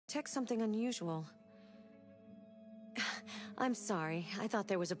detect something unusual. I'm sorry. I thought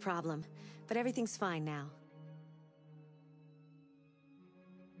there was a problem, but everything's fine now.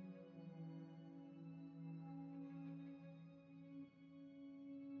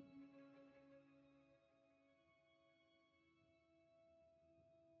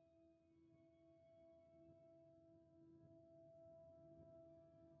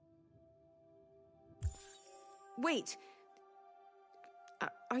 Wait!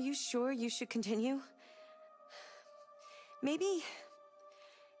 Are you sure you should continue? Maybe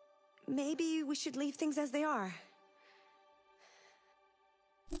we should leave things as they are.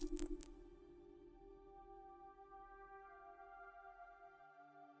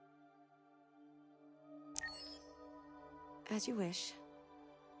 As you wish.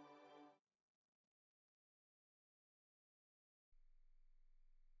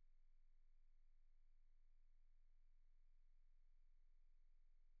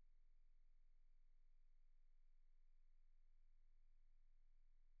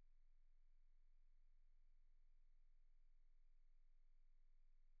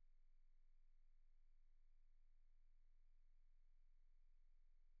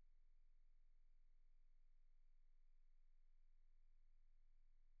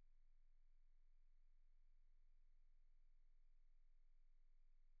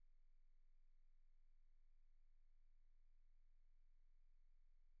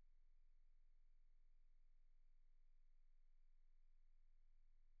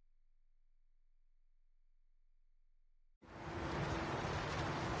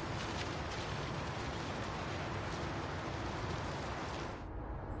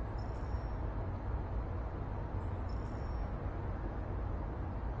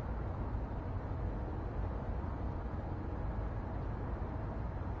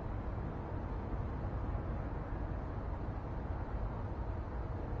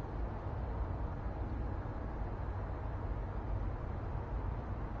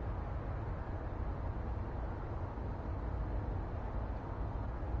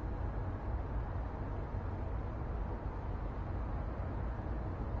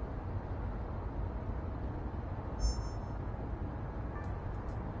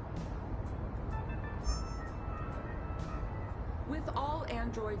 With all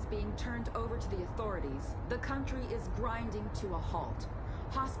androids being turned over to the authorities, the country is grinding to a halt.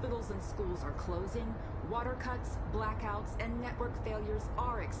 Hospitals and schools are closing, water cuts, blackouts, and network failures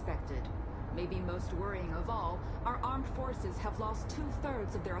are expected. Maybe most worrying of all, our armed forces have lost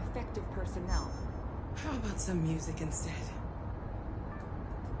 2/3 of their effective personnel. How about some music instead?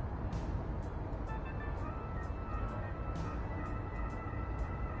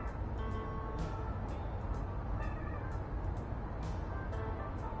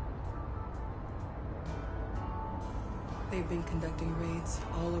 They've been conducting raids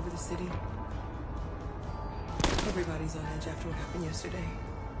all over the city. Everybody's on edge after what happened yesterday.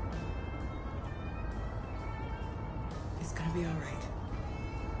 It's gonna be all right.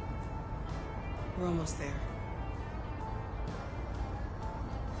 We're almost there.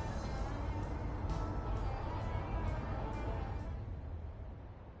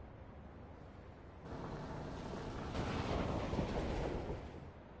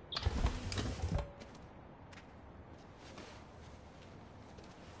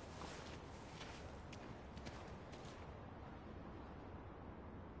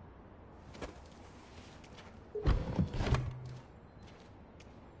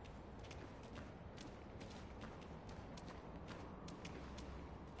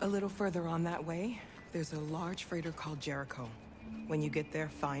 A little further on that way, there's a large freighter called Jericho. When you get there,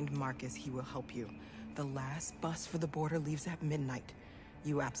 find Marcus. He will help you. The last bus for the border leaves at midnight.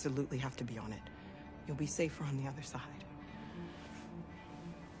 You absolutely have to be on it. You'll be safer on the other side.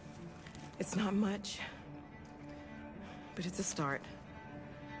 It's not much, but it's a start.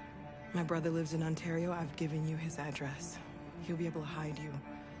 My brother lives in Ontario. I've given you his address. He'll be able to hide you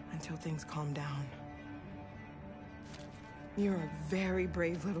until things calm down. You're a very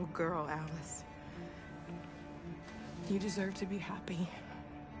brave little girl, Alice. You deserve to be happy.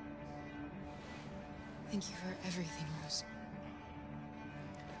 Thank you for everything, Rose.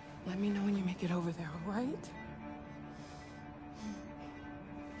 Let me know when you make it over there, all right?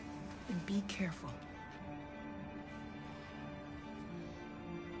 And be careful.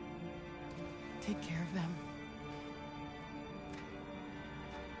 Take care of them.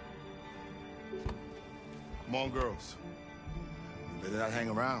 Come on, girls. You better not hang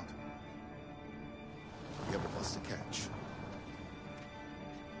around. We have a bus to catch.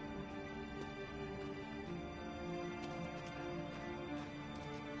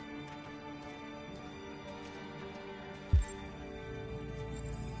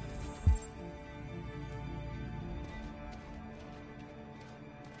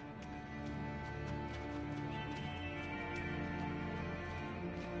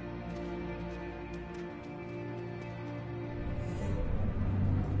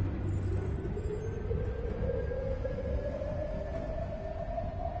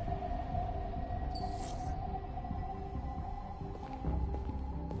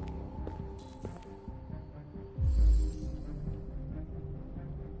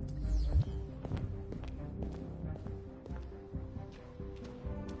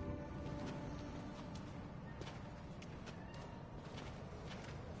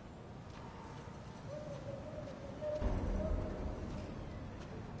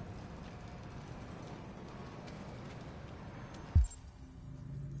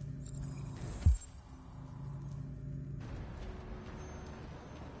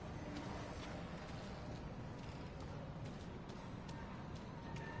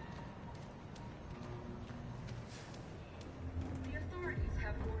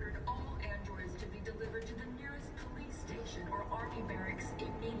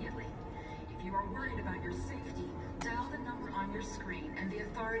 immediately. If you are worried about your safety, dial the number on your screen and the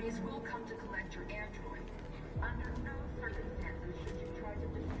authorities will come to collect your android. Under no circumstances should you try to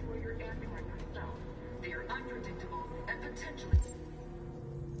destroy your android yourself. They are unpredictable and potentially...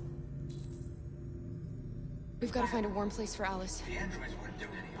 We've got to find a warm place for Alice. The androids weren't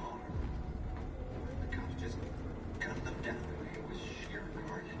doing any harm. The cops just gunned them down. It was sheer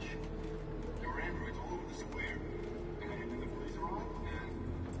carnage. There were androids all over the square. And then the police arrived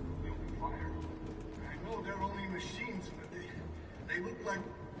and they opened fire. I know they're only machines, but they look like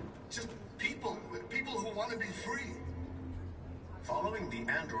just people who want to be free. Following the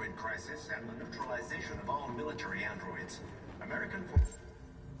android crisis and the neutralization of all military androids, American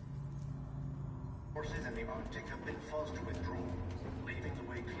forces in the Arctic have been forced to withdraw, leaving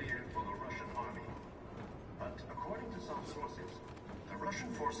the way clear for the Russian army. But according to some sources, the Russian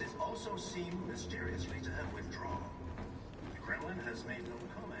forces also seem mysteriously to have withdrawn. The Kremlin has made no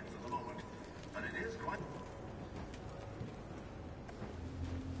comment for the moment, but it is quite...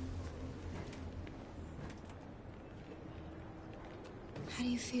 How do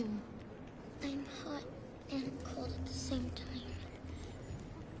you feel? I'm hot and cold at the same time.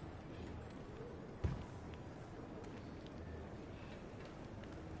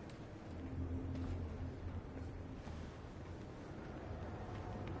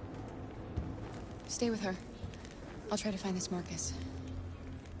 Stay with her. I'll try to find this Marcus.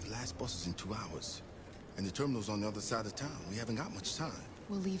 The last bus is in 2 hours. And the terminal's on the other side of town. We haven't got much time.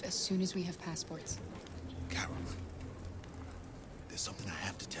 We'll leave as soon as we have passports. Carol, there's something I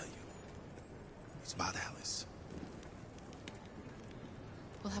have to tell you. It's about Alice.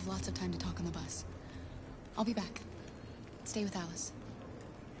 We'll have lots of time to talk on the bus. I'll be back. Stay with Alice.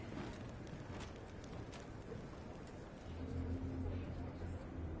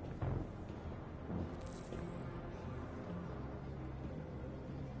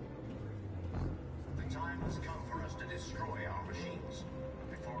 The time has come for us to destroy our machines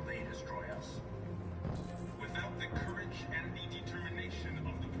before they destroy us. Without the courage and the determination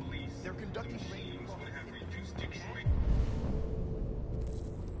of the police, the machines would have reduced Detroit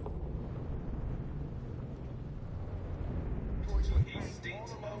to a state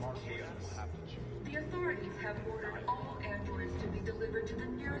of chaos. The authorities have ordered all androids to be delivered to the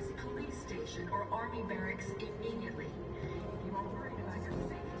nearest police station or army barracks immediately. If you are worried about your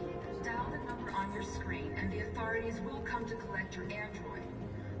safety, dial the number on your screen and the authorities will come to collect your android.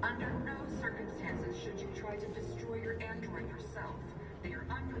 Under no circumstances should you try to destroy your android yourself. They are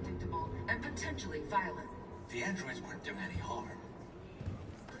unpredictable and potentially violent. The androids weren't doing any harm.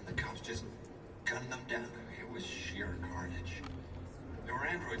 The cops just gunned them down. It was sheer carnage. There were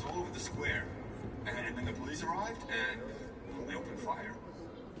androids all over the square. And then the police arrived and they opened fire.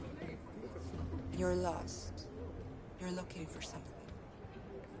 You're lost. You're looking for something.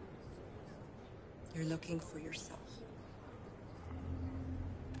 You're looking for yourself.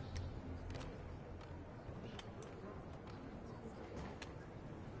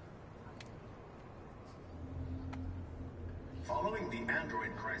 Following the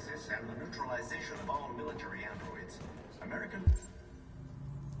android crisis and the neutralization of all military androids, American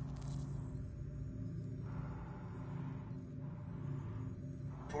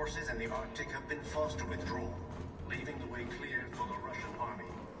forces in the Arctic have been forced to withdraw, leaving the way clear for the Russian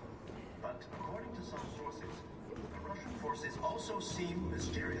army. But according to some sources, the Russian forces also seem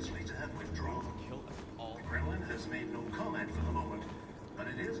mysteriously to have withdrawn. The Kremlin has made no comment for the moment, but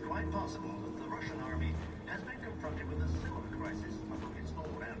it is quite possible that the Russian army has been confronted with a similar crisis among its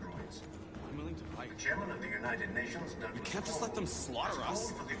own androids. I'm willing to fight. The chairman of the United Nations, Douglas can't just let them slaughter us.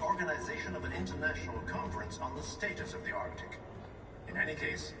 has called for the organization of an international conference on the status of the Arctic. In any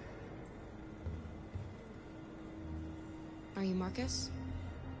case... Are you Marcus?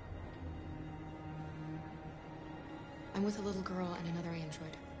 I'm with a little girl and another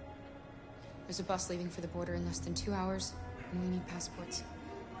android. There's a bus leaving for the border in less than 2 hours, and we need passports.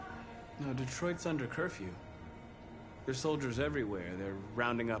 No, Detroit's under curfew. There's soldiers everywhere. They're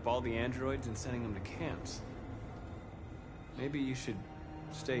rounding up all the androids and sending them to camps. Maybe you should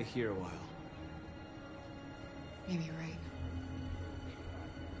stay here a while. Maybe you're right.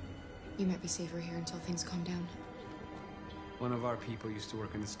 You might be safer here until things calm down. One of our people used to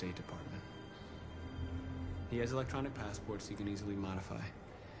work in the State Department. He has electronic passports he can easily modify.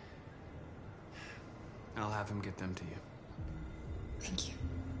 I'll have him get them to you. Thank you.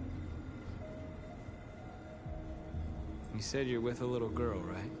 You said you're with a little girl,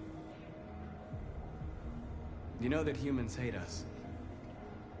 right? You know that humans hate us.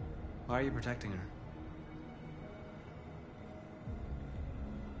 Why are you protecting her?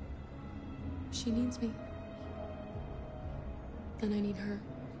 She needs me. And I need her.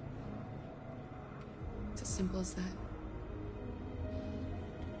 It's as simple as that.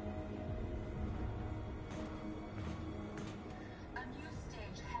 A new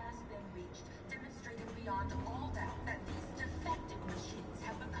stage has been reached, demonstrating beyond all doubt that these defective machines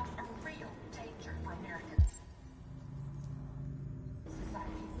have become a real danger for American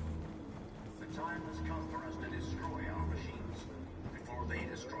society. The time has come for us to destroy our machines before they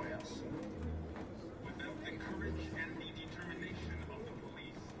destroy us. Without the courage and the determination of the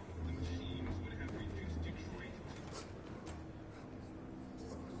police, the machines would have reduced Detroit to...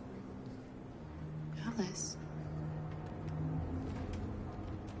 Alice.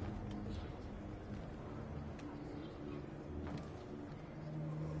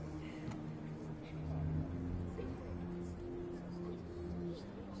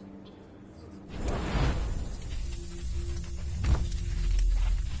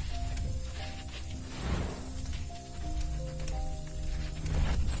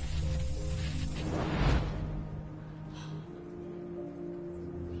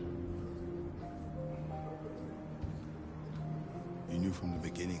 You knew from the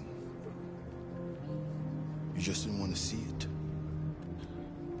beginning. You just didn't want to see it.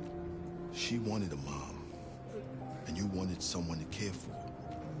 She wanted a mom, and you wanted someone to care for.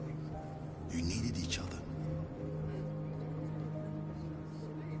 You needed each other.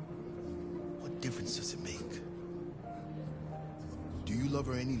 What difference does it make? Do you love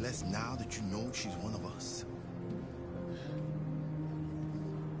her any less now that you know she's one of us?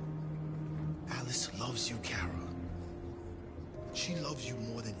 Alice loves you, Kara. She loves you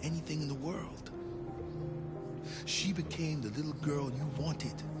more than anything in the world. She became the little girl you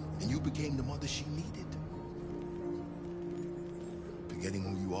wanted, and you became the mother she needed. Forgetting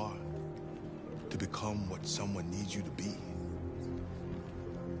who you are to become what someone needs you to be.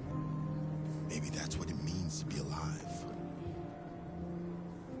 Maybe that's what it means to be alive.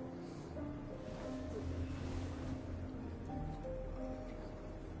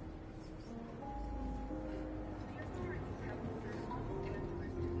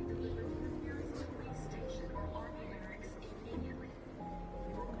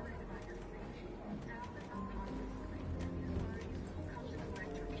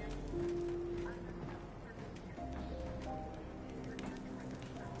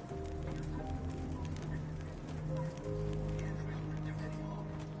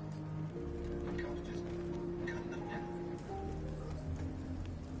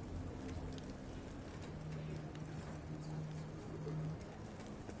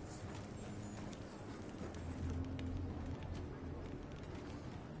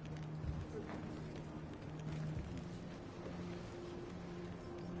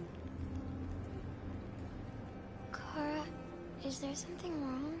 Kara, is there something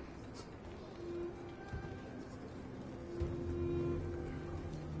wrong?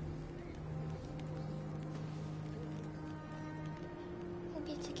 We'll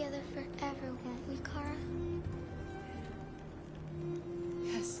be together forever, won't we, Kara?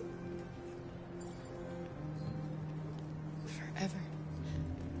 Yes. Forever.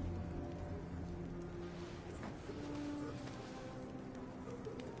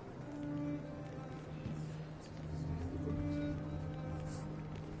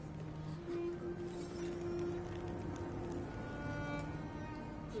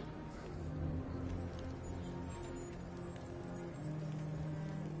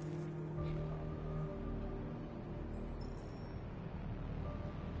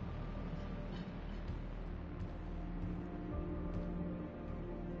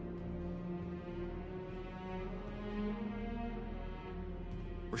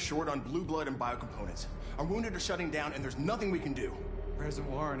 We're short on blue blood and biocomponents. Our wounded are shutting down, and there's nothing we can do.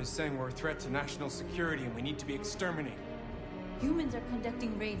 President Warren is saying we're a threat to national security and we need to be exterminated. Humans are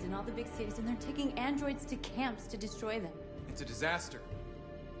conducting raids in all the big cities, and they're taking androids to camps to destroy them. It's a disaster.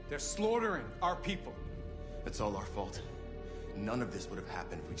 They're slaughtering our people. It's all our fault. None of this would have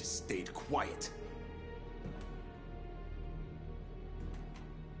happened if we just stayed quiet.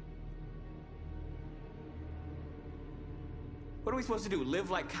 What are we supposed to do? Live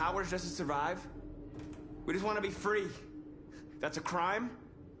like cowards just to survive? We just want to be free. That's a crime?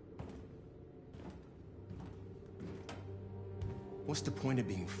 What's the point of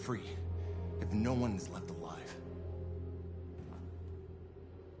being free if no one is left alive?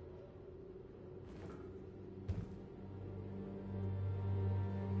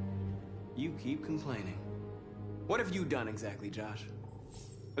 You keep complaining. What have you done exactly, Josh?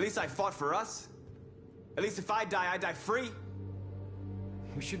 At least I fought for us. At least if I die free.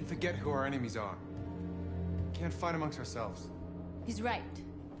 We shouldn't forget who our enemies are. We can't fight amongst ourselves. He's right.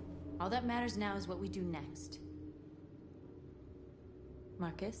 All that matters now is what we do next.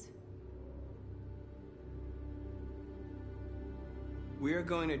 Marcus? We're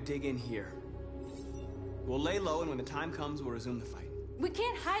going to dig in here. We'll lay low, and when the time comes, we'll resume the fight. We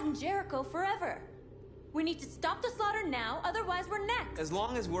can't hide in Jericho forever. We need to stop the slaughter now, otherwise we're next. As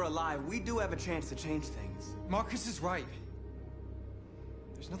long as we're alive, we do have a chance to change things. Marcus is right.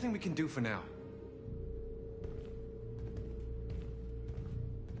 There's nothing we can do for now.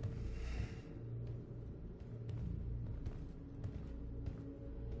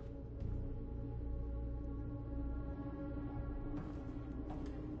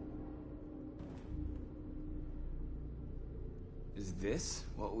 Is this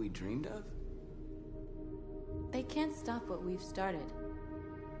what we dreamed of? They can't stop what we've started.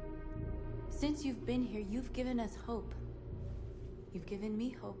 Since you've been here, you've given us hope. You've given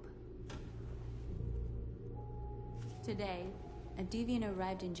me hope. Today, a deviant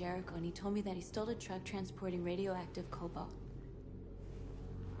arrived in Jericho and he told me that he stole a truck transporting radioactive cobalt.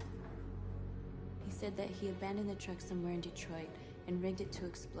 He said that he abandoned the truck somewhere in Detroit and rigged it to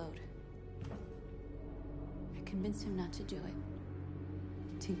explode. I convinced him not to do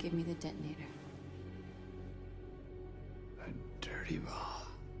it, to give me the detonator. A dirty ball.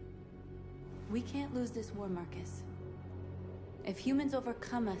 We can't lose this war, Marcus. If humans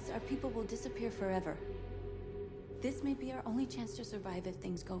overcome us, our people will disappear forever. This may be our only chance to survive if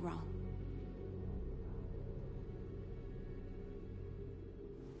things go wrong.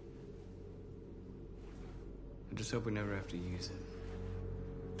 I just hope we never have to use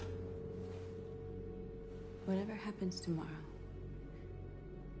it. Whatever happens tomorrow,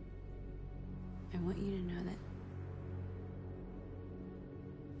 I want you to know that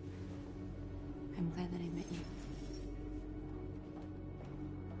I'm glad that I met you.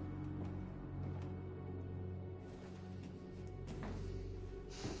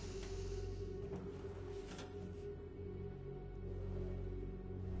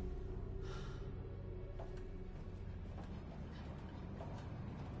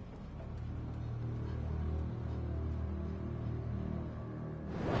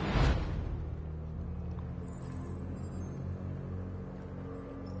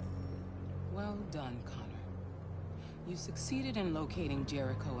 Well done, Connor. You succeeded in locating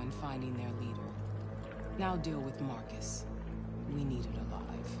Jericho and finding their leader. Now deal with Marcus. We need it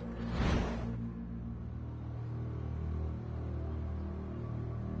alive.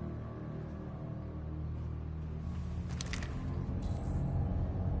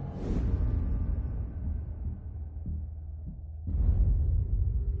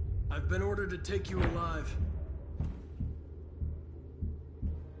 I've been ordered to take you alive.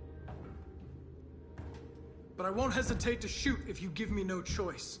 But I won't hesitate to shoot if you give me no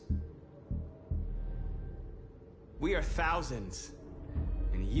choice. We are thousands,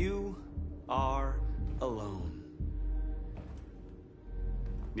 and you are alone.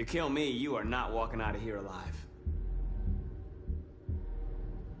 You kill me, you are not walking out of here alive.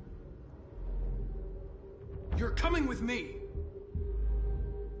 You're coming with me!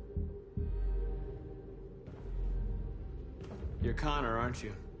 You're Connor, aren't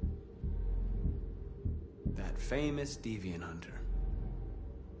you? That famous deviant hunter.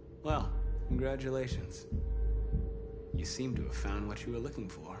 Well, congratulations. You seem to have found what you were looking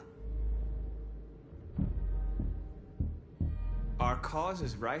for. Our cause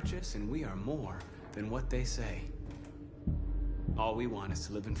is righteous, and we are more than what they say. All we want is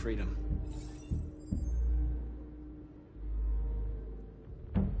to live in freedom.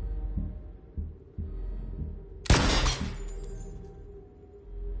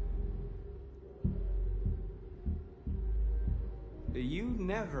 You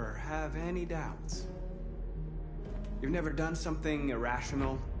never have any doubts. You've never done something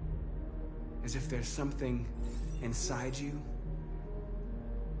irrational, as if there's something inside you,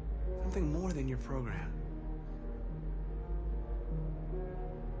 something more than your program.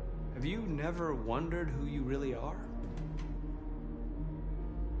 Have you never wondered who you really are?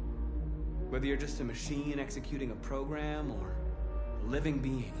 Whether you're just a machine executing a program or a living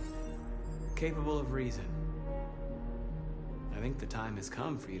being, capable of reason. I think the time has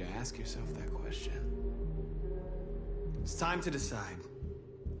come for you to ask yourself that question. It's time to decide.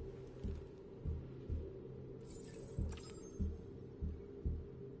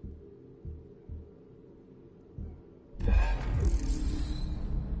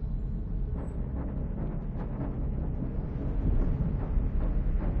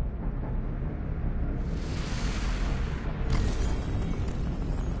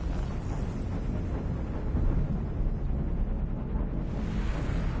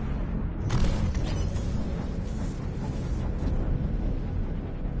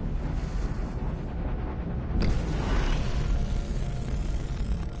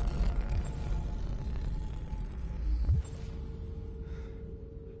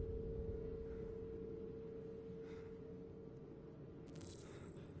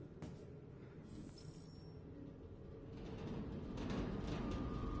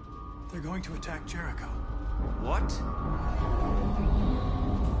 They're going to attack Jericho. What?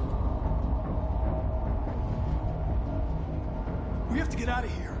 We have to get out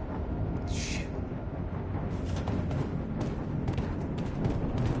of here. Shit.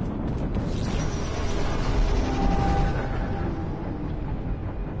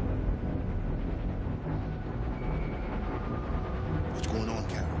 What's going on,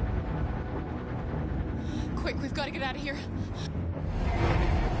 Carol? Quick, we've got to get out of here.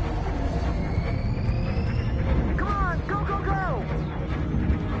 Come on, go, go, go!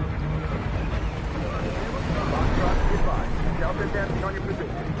 Foxtrot, goodbye. Delta advancing on your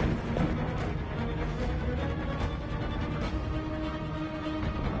position.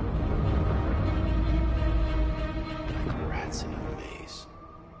 Rats in a maze.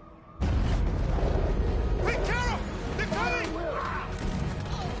 Hey, Carol! They're coming!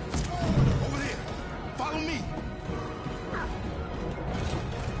 Over there! Follow me!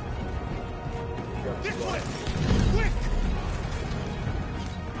 This way! Quick!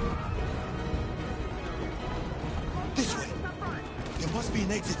 This way! There must be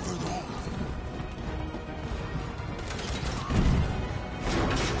an exit further on.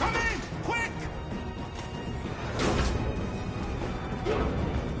 Come in! Quick!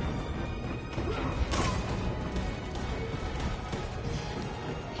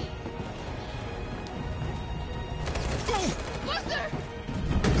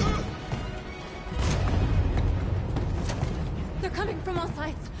 They're coming from all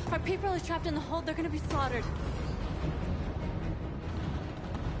sides. Our people are trapped in the hold. They're gonna be slaughtered.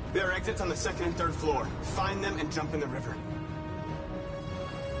 There are exits on the second and third floor. Find them and jump in the river.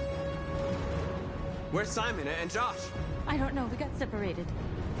 Where's Simon and Josh? I don't know. We got separated.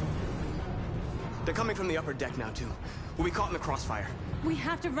 They're coming from the upper deck now, too. We'll be caught in the crossfire. We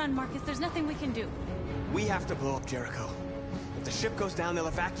have to run, Marcus. There's nothing we can do. We have to blow up Jericho. If the ship goes down, they'll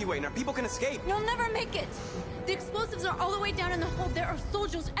evacuate and our people can escape. You'll never make it! The explosives are all the way down in the hold. There are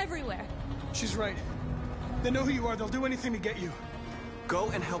soldiers everywhere. She's right. They know who you are. They'll do anything to get you. Go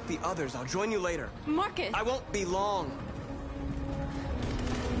and help the others. I'll join you later. Marcus! I won't be long.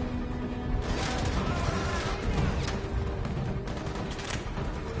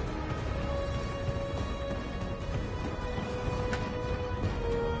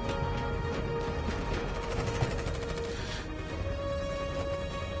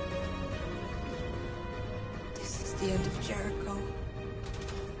 This is the end of Jericho.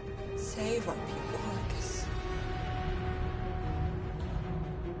 Save our people, Marcus.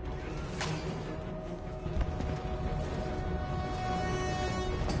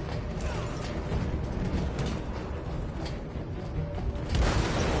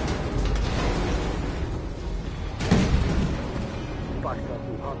 Foxtrot,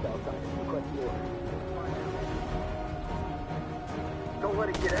 we hopped outside. Request the order. Don't let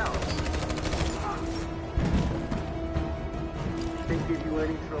it get out. Didn't give you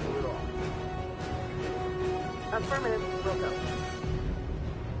any trouble at all. Affirmative. Welcome.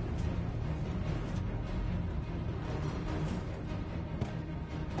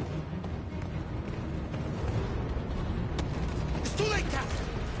 It's too late, Captain!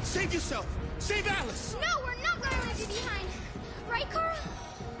 Save yourself! Save Alice! No, we're not gonna leave you behind. Right, Carl?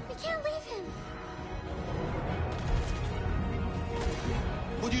 We can't leave him.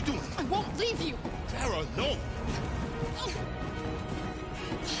 What are you doing? I won't leave you. Clara, no!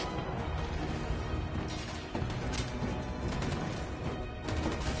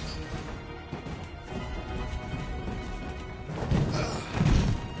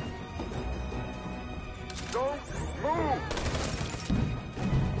 Don't move!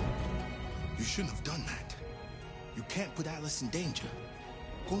 You shouldn't have done that. You can't put Alice in danger.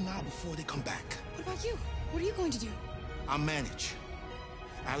 Go now before they come back. What about you? What are you going to do? I'll manage.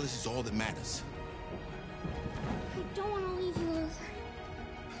 Alice is all that matters. I don't want to leave you, Luther.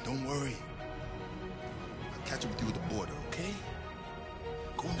 Don't worry. I'll catch up with you at the border, okay?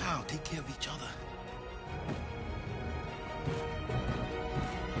 Go now. Take care of each other.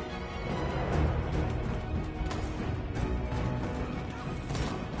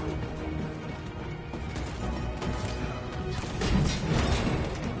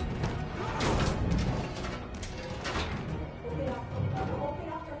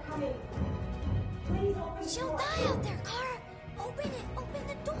 She'll die out there, Kara. Open it. Open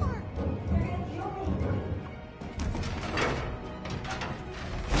the door.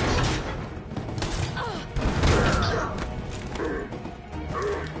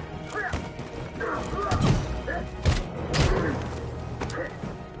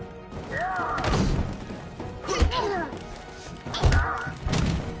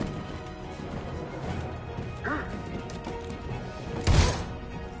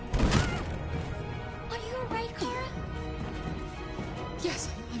 Yes,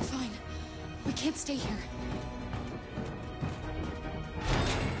 I'm fine. We can't stay here.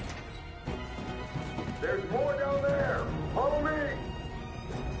 There's more down there! Follow me!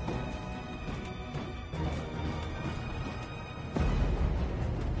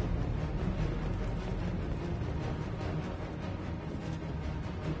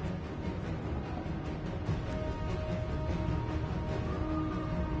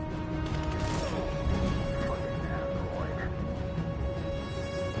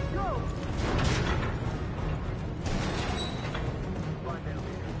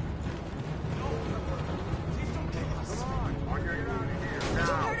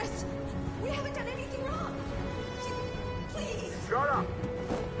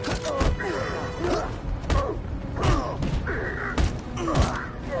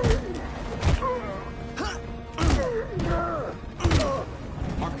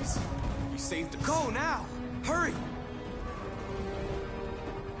 Go now! Hurry!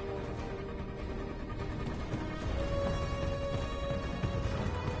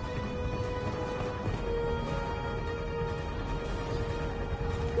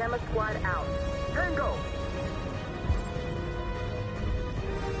 Gamma Squad out. Tango!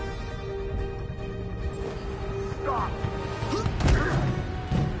 Stop!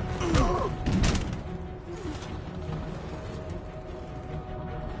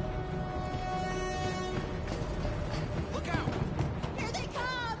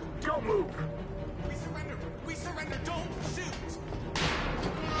 Don't move! We surrender! We surrender! Don't shoot!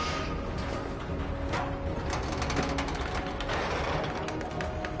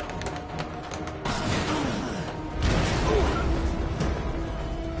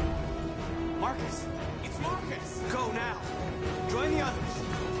 Marcus! It's Marcus! Go now! Join the others!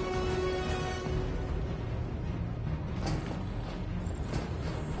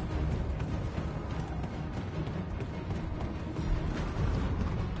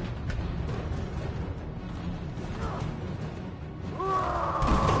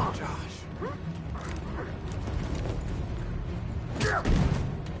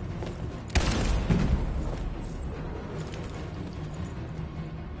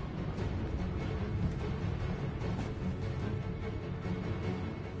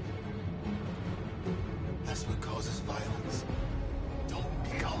 That's what causes violence. Don't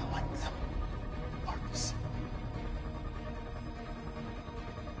become like them, Marcus.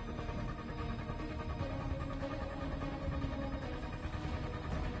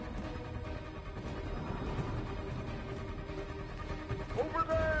 Over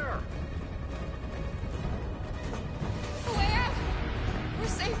there! The way out! We're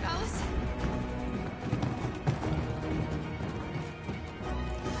safe, Alice.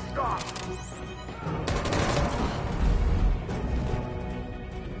 Stop!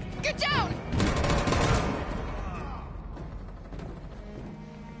 Get down!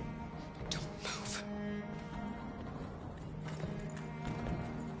 Don't move.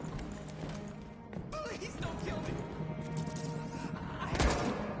 Please don't kill me!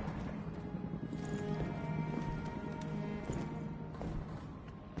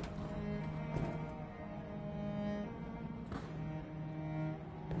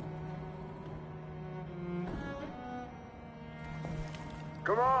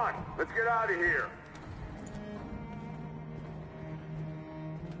 Come on, let's get out of here.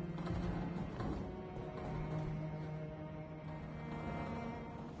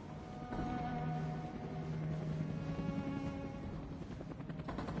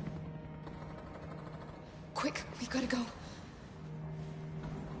 Quick, we've got to go.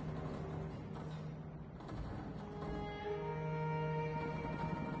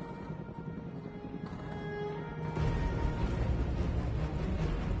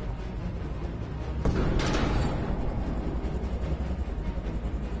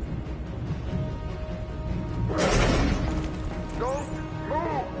 Don't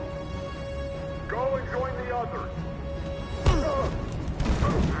move! Go and join the others.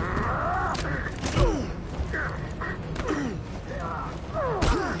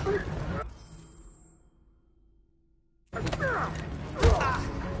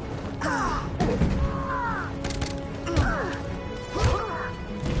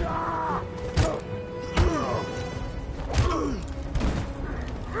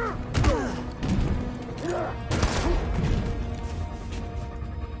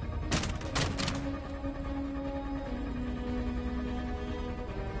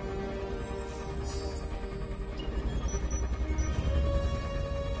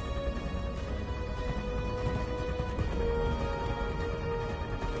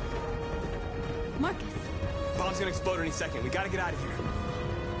 Marcus! Bomb's gonna explode any second. We gotta get out of here.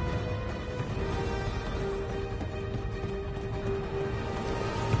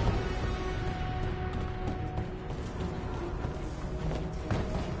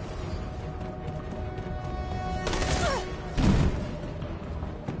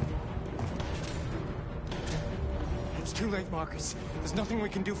 Marcus. There's nothing we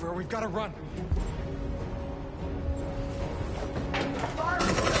can do for her. We've got to run.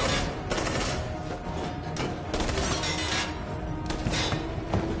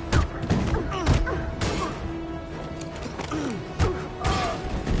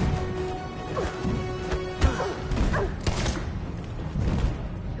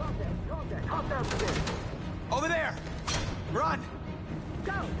 Over there! Run!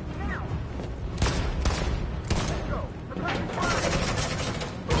 Go! Now! Let's go! Aggressive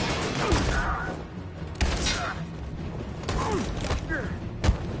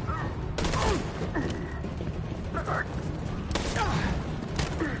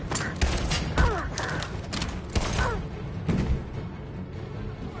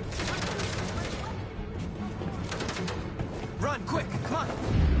Run, quick! Come on!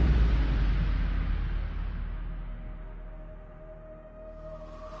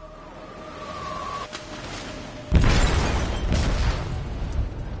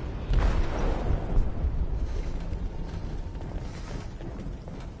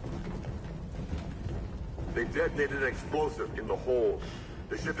 They detonated an explosive in the hold.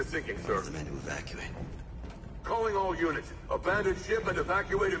 The ship is sinking, sir. The men to evacuate. Calling all units. Abandon ship and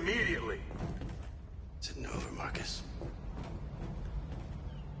evacuate immediately. Is it over, Marcus?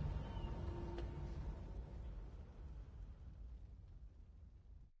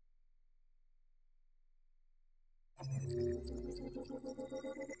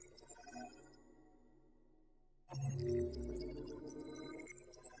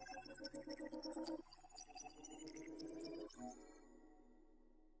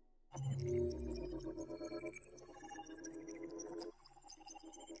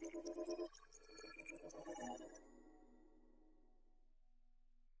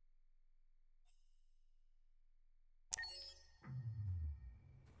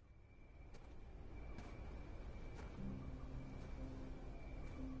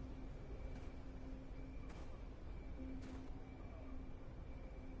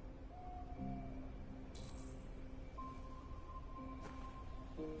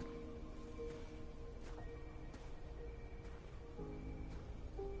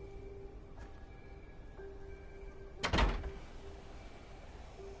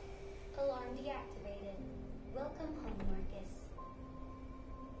 Alarm deactivated. Welcome home, Marcus.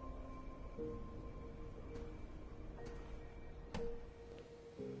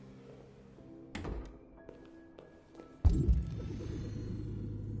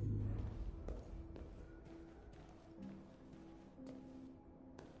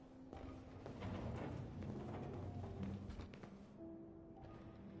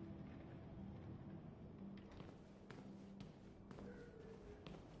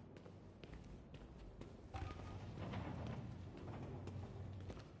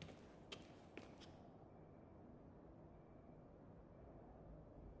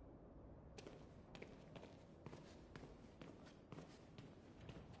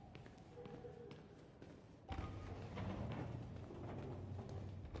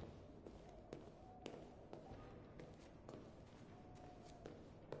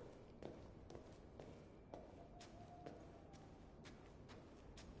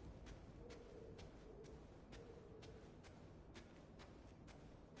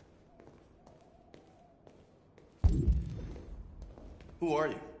 Who are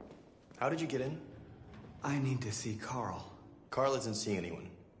you? How did you get in? I need to see Carl. Carl isn't seeing anyone.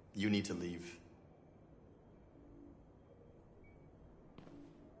 You need to leave.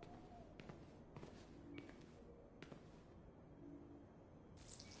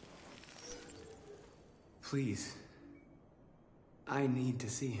 Please. I need to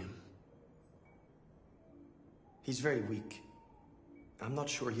see him. He's very weak. I'm not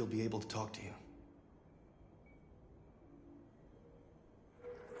sure he'll be able to talk to you.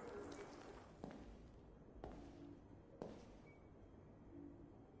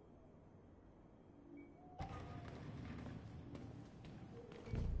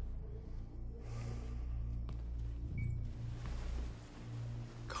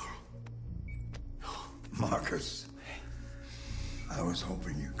 Marcus, I was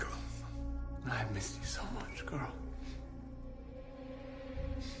hoping you'd come. I've missed you so much, Carl.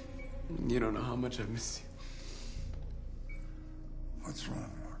 You don't know how much I've missed you. What's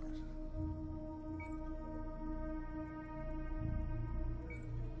wrong, Marcus?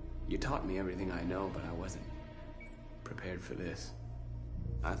 You taught me everything I know, but I wasn't prepared for this.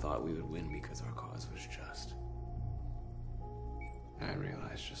 I thought we would win because our cause was just. I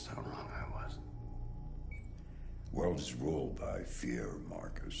realized just how wrong I was. World is ruled by fear,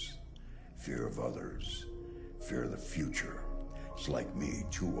 Marcus. Fear of others. Fear of the future. It's like me,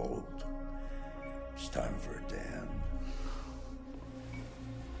 too old. It's time for a Dan.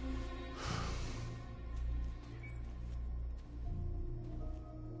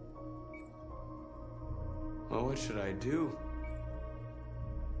 What should I do?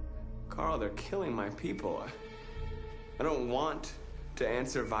 Carl, they're killing my people. I don't want to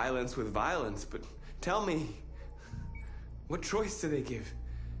answer violence with violence, but tell me, what choice do they give?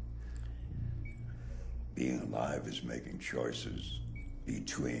 Being alive is making choices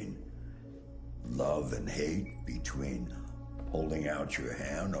between love and hate, between holding out your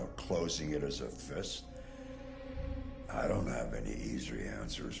hand or closing it as a fist. I don't have any easy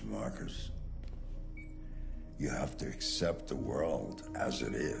answers, Marcus. You have to accept the world as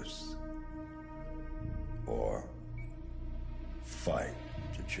it is, or fight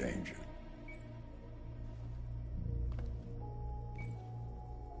to change it.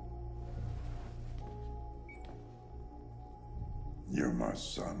 You're my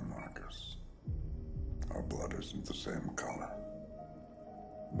son, Marcus. Our blood isn't the same color,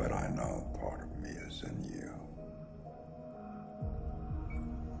 but I know part of me is in you.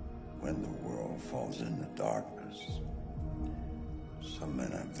 When the world falls into darkness, some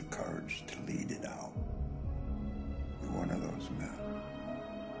men have the courage to lead it out. You're one of those men.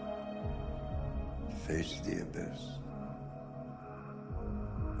 Face the abyss,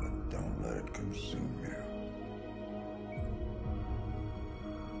 but don't let it consume you.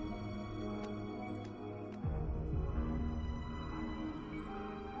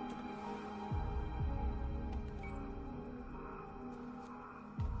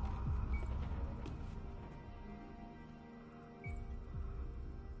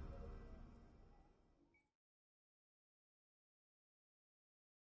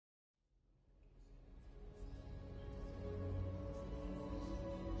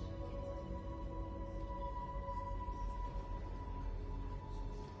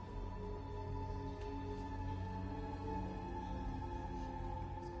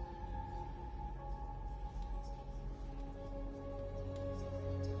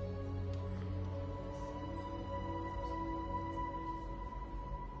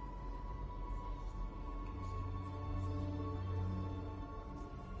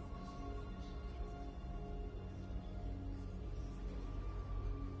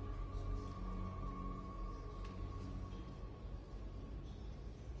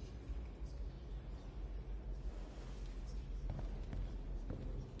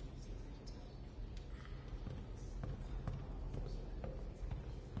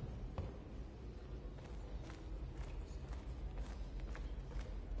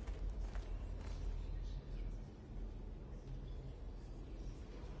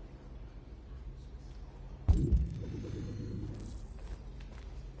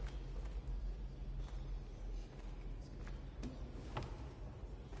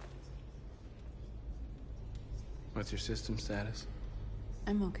 What's your system status?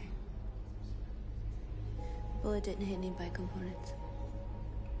 I'm okay. Bullet didn't hit any bicomponents.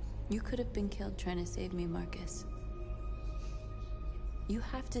 You could have been killed trying to save me, Marcus. You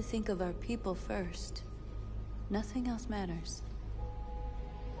have to think of our people first. Nothing else matters.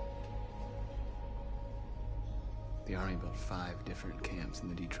 The Army built 5 different camps in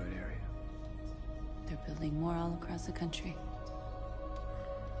the Detroit area. They're building more all across the country.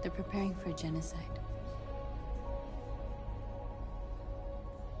 They're preparing for genocide.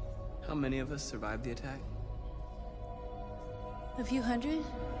 How many of us survived the attack? A few hundred?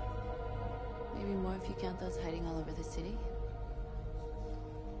 Maybe more if you count those hiding all over the city.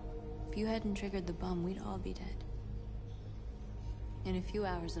 If you hadn't triggered the bomb, we'd all be dead. In a few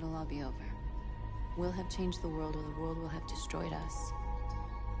hours, it'll all be over. We'll have changed the world, or the world will have destroyed us.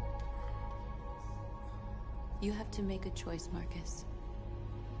 You have to make a choice, Marcus.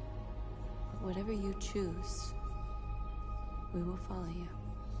 But whatever you choose, we will follow you.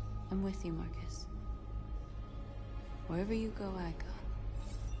 I'm with you, Marcus. Wherever you go, I go.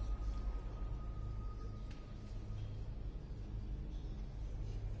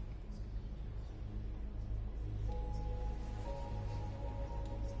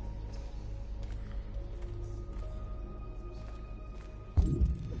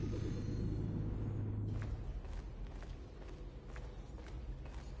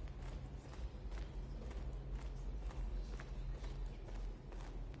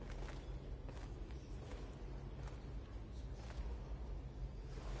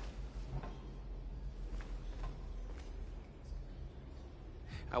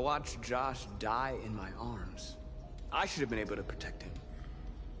 I watched Josh die in my arms. I should have been able to protect him.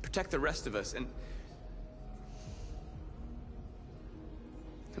 Protect the rest of us, and...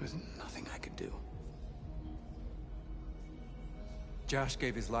 there was nothing I could do. Josh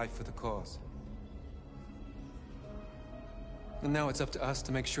gave his life for the cause. And now it's up to us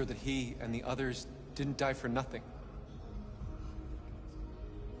to make sure that he and the others didn't die for nothing.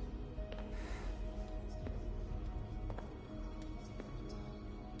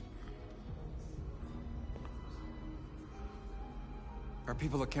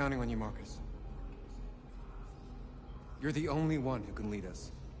 people are counting on you, Marcus. You're the only one who can lead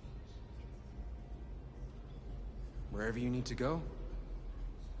us. Wherever you need to go,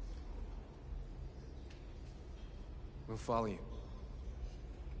 we'll follow you.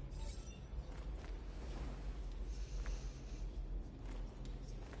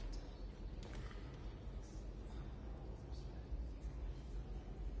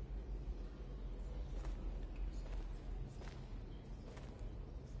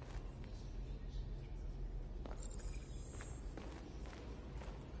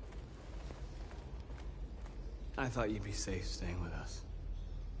 I thought you'd be safe staying with us.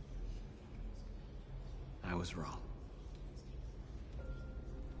 I was wrong.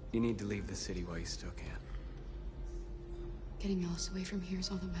 You need to leave the city while you still can. Getting Alice away from here is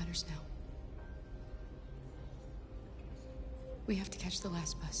all that matters now. We have to catch the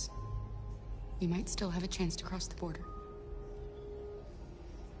last bus. We might still have a chance to cross the border.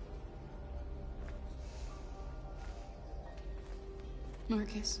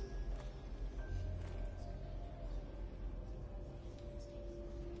 Marcus.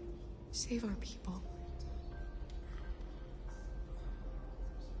 Save our people.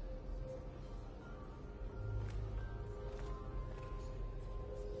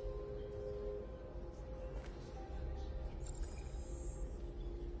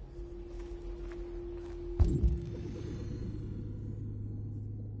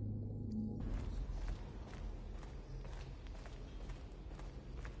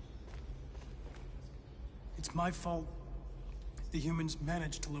 It's my fault the humans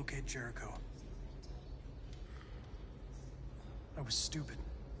managed to locate Jericho. I was stupid.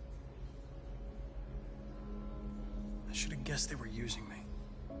 I should have guessed they were using me.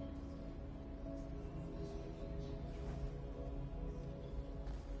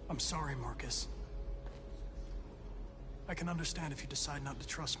 I'm sorry, Marcus. I can understand if you decide not to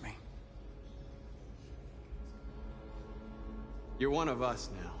trust me. You're one of us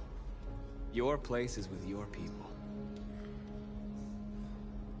now. Your place is with your people.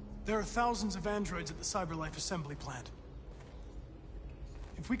 There are thousands of androids at the CyberLife assembly plant.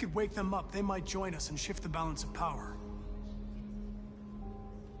 If we could wake them up, they might join us and shift the balance of power.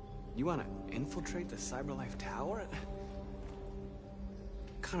 You want to infiltrate the CyberLife tower?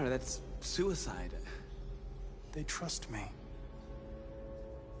 Connor, that's suicide. They trust me.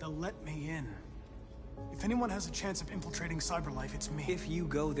 They'll let me in. If anyone has a chance of infiltrating CyberLife, it's me. If you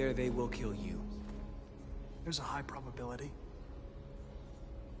go there, they will kill you. There's a high probability.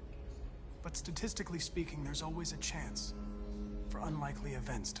 But statistically speaking, there's always a chance for unlikely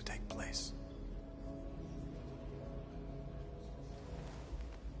events to take place.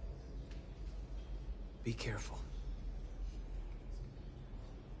 Be careful.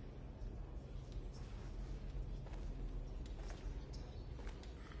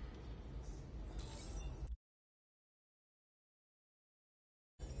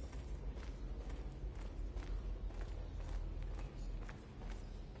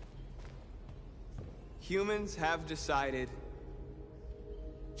 Humans have decided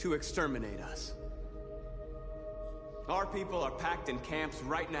to exterminate us. Our people are packed in camps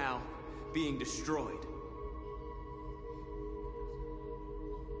right now, being destroyed.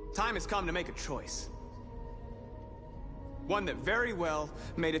 Time has come to make a choice. One that very well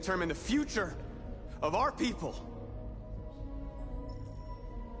may determine the future of our people.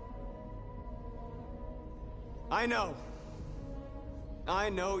 I know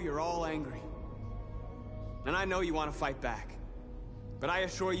you're all angry. And I know you want to fight back. But I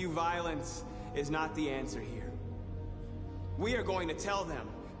assure you, violence is not the answer here. We are going to tell them,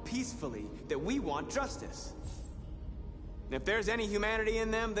 peacefully, that we want justice. And if there's any humanity in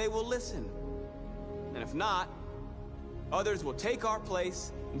them, they will listen. And if not, others will take our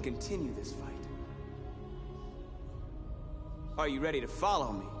place and continue this fight. Are you ready to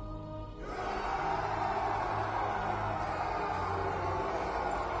follow me?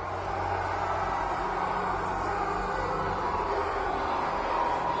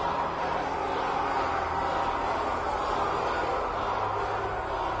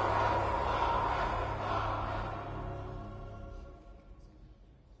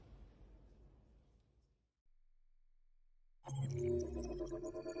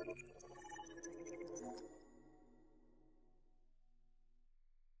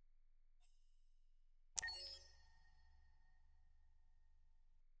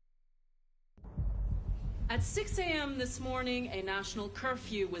 At 6 a.m. this morning, a national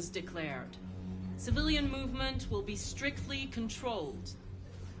curfew was declared. Civilian movement will be strictly controlled.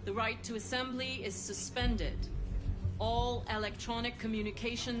 The right to assembly is suspended. All electronic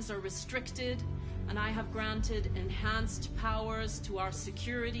communications are restricted, and I have granted enhanced powers to our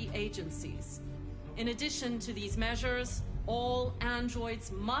security agencies. In addition to these measures, all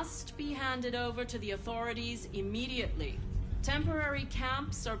androids must be handed over to the authorities immediately. Temporary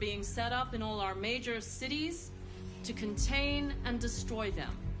camps are being set up in all our major cities to contain and destroy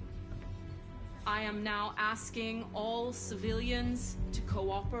them. I am now asking all civilians to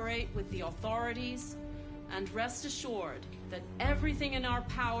cooperate with the authorities and rest assured that everything in our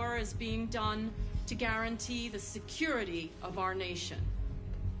power is being done to guarantee the security of our nation.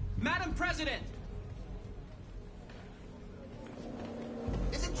 Madam President!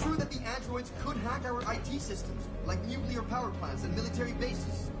 Is it true that the androids could hack our IT systems, like nuclear power plants and military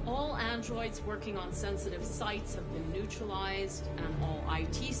bases? All androids working on sensitive sites have been neutralized, and all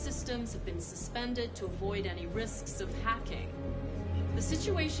IT systems have been suspended to avoid any risks of hacking. The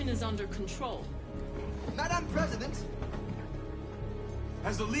situation is under control. Madam President!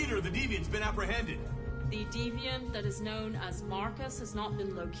 Has the leader of the Deviants been apprehended? The Deviant that is known as Marcus has not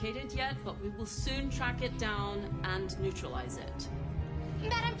been located yet, but we will soon track it down and neutralize it.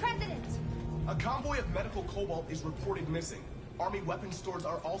 Madam President! A convoy of medical cobalt is reported missing. Army weapons stores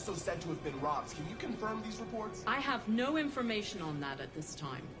are also said to have been robbed. Can you confirm these reports? I have no information on that at this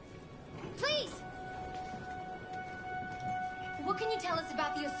time. Please! What can you tell us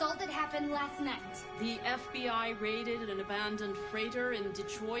about the assault that happened last night? The FBI raided an abandoned freighter in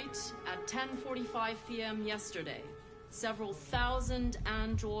Detroit at 10:45 p.m. yesterday. Several thousand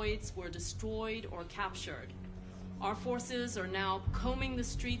androids were destroyed or captured. Our forces are now combing the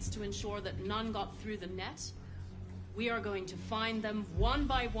streets to ensure that none got through the net. We are going to find them one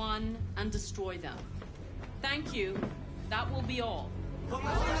by one and destroy them. Thank you. That will be all.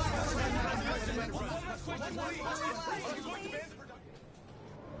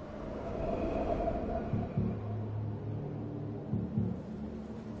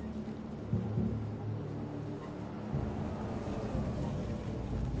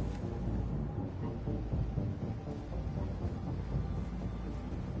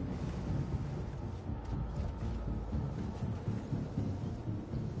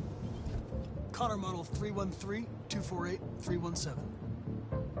 Connor model 313-248-317.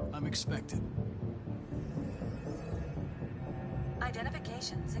 I'm expected.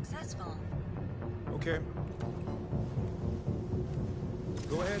 Identification successful. Okay.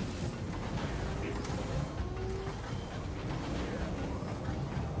 Go ahead.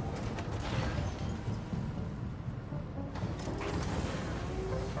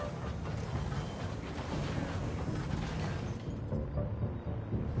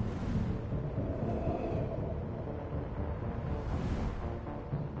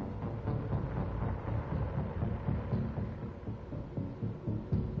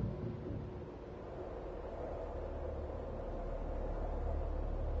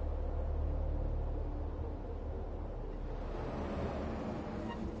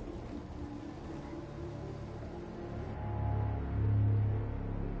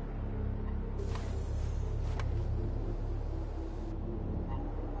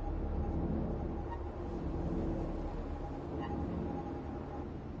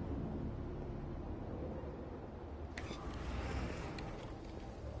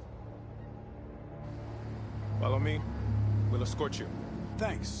 Follow me. We'll escort you.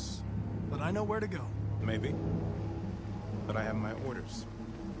 Thanks, but I know where to go. Maybe. But I have my orders.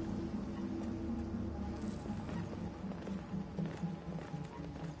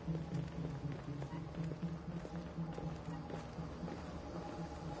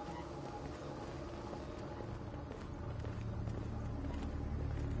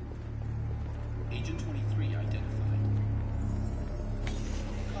 Agent 23 identified.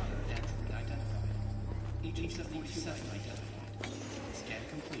 Connor Android identified. Agent 47 identified. Scan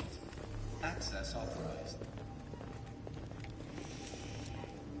complete. Access authorized.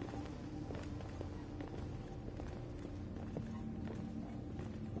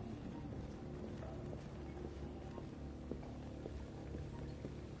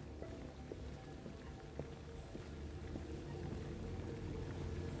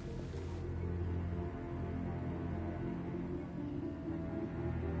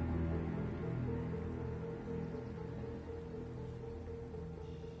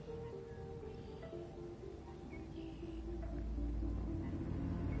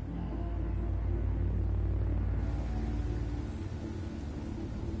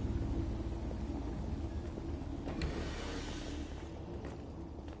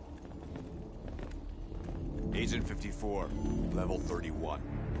 Agent 54, level 31.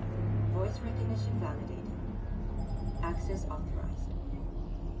 Voice recognition validated. Access authorized.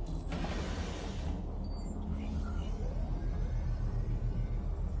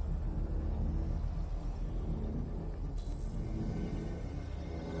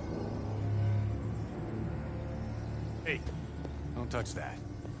 Hey, don't touch that.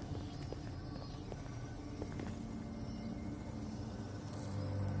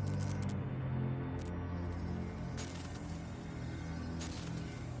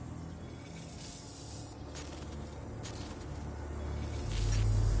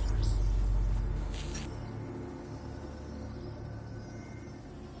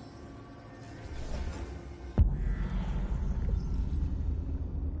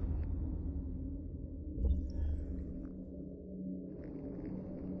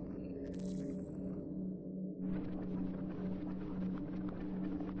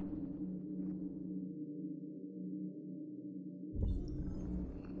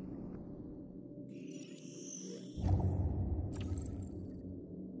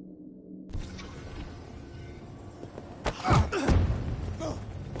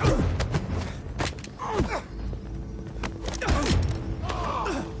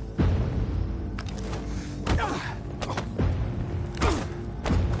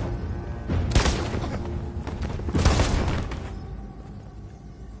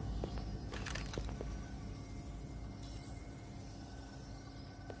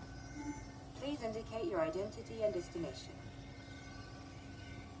 Please indicate your identity and destination.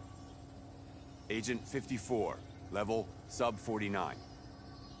 Agent 54, level sub 49.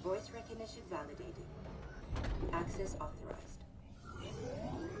 Voice recognition validated. Access authorized.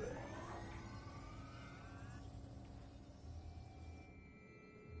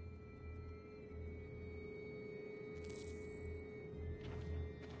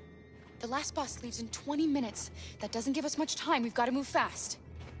 The last bus leaves in 20 minutes. That doesn't give us much time. We've got to move fast.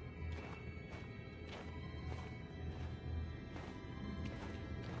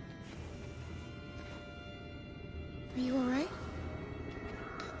 Are you all right?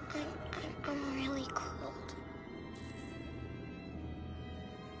 I'm really cold.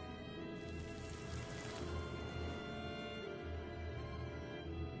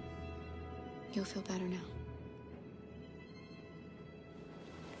 You'll feel better now.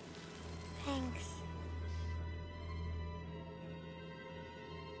 Thanks.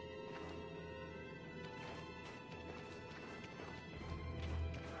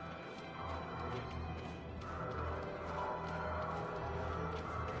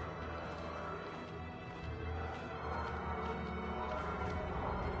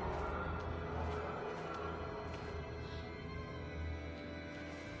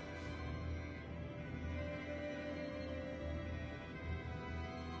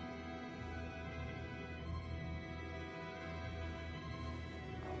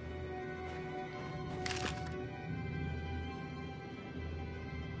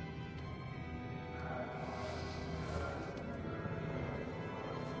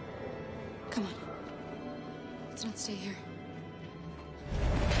 Come on. Let's not stay here.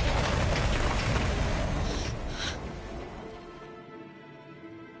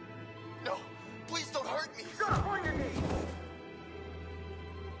 No, please don't hurt me. Shut up on your knees.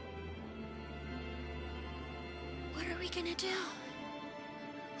 What are we gonna do?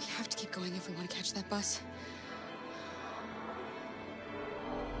 We have to keep going if we want to catch that bus.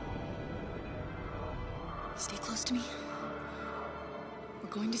 Stay close to me. We're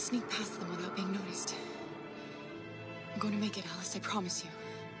going to sneak past them without being noticed. I'm going to make it, Alice, I promise you.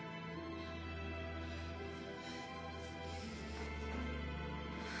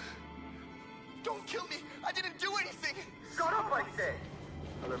 Don't kill me. I didn't do anything. Shut up, I said!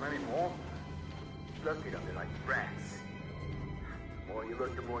 Are there many more? Look at them, they're like rats. The more you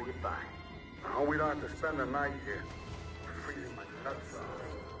look, the more you find. Oh, we don't have to spend the night here. We're freezing my nuts off.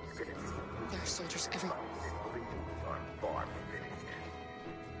 Let's get it. There are soldiers everywhere. Our farm finished.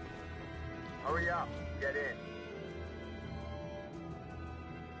 Hurry up, get in.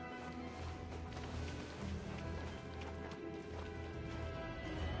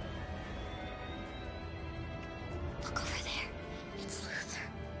 Look over there. It's Luther.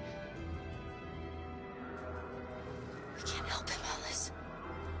 We can't help him, Alice.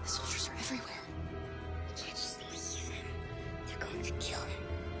 The soldiers are everywhere. We can't just leave him. They're going to kill him.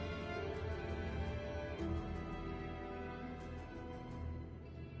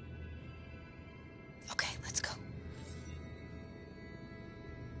 Okay, let's go.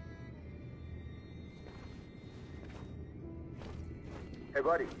 Hey,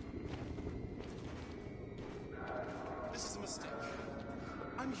 buddy. This is a mistake.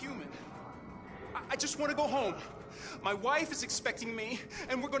 I'm human. I just want to go home. My wife is expecting me,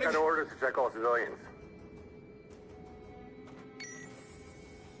 and we're gonna... Got orders to check all civilians.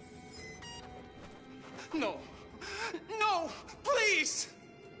 No. No! Please!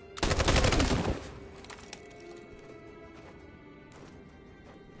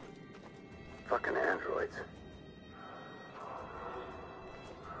 Fucking androids.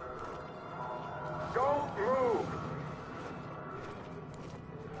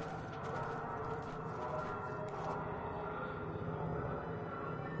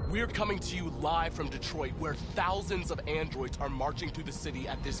 We're coming to you live from Detroit, where thousands of androids are marching through the city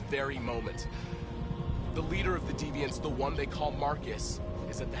at this very moment. The leader of the Deviants, the one they call Marcus,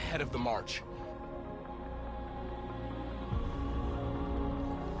 is at the head of the march.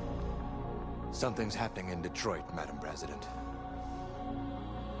 Something's happening in Detroit, Madam President.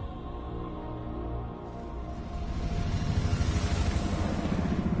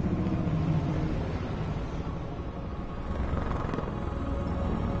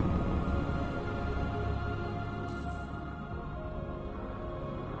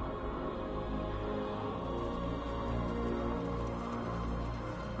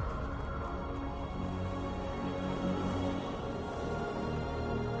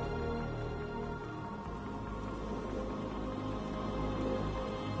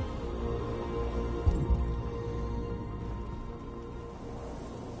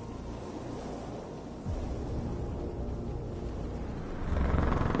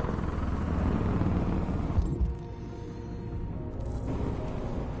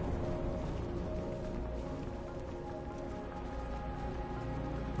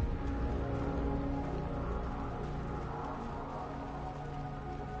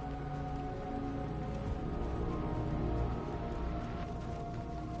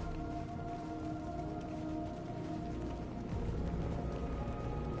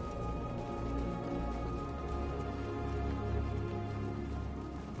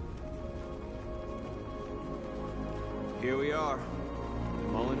 Here we are.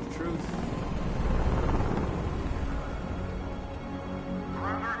 Moment of truth.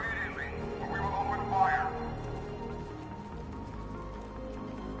 Surrender immediately, or we will open fire.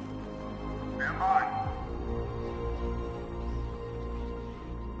 Stand by.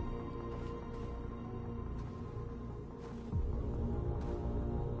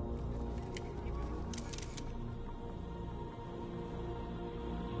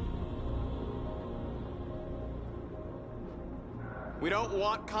 We don't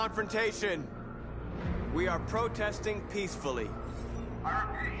want confrontation. We are protesting peacefully. I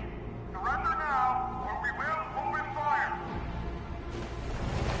repeat, surrender now, or we will open fire.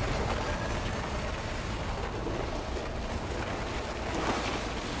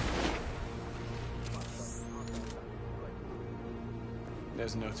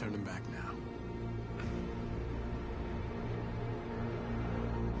 There's no turning back now.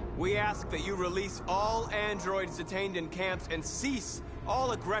 We ask that you release all androids detained in camps and cease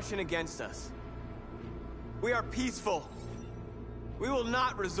all aggression against us. We are peaceful. We will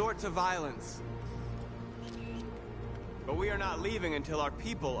not resort to violence. But we are not leaving until our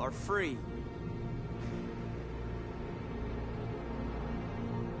people are free.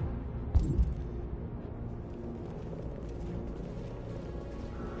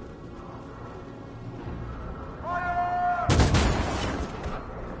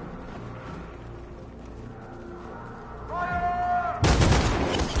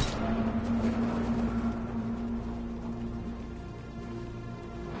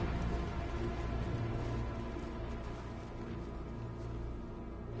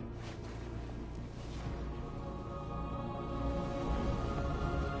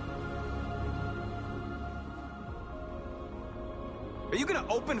 Are you gonna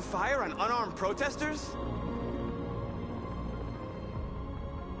open fire on unarmed protesters?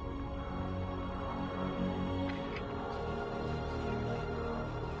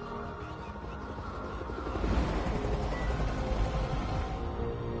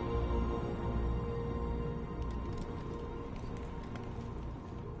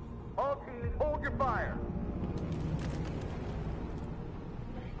 All teams, hold your fire.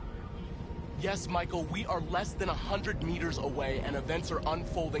 Yes, Michael, we are less than 100 meters away, and events are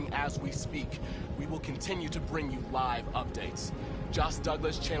unfolding as we speak. We will continue to bring you live updates. Josh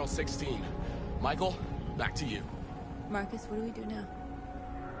Douglas, Channel 16. Michael, back to you. Marcus, what do we do now?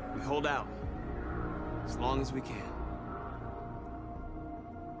 We hold out. As long as we can.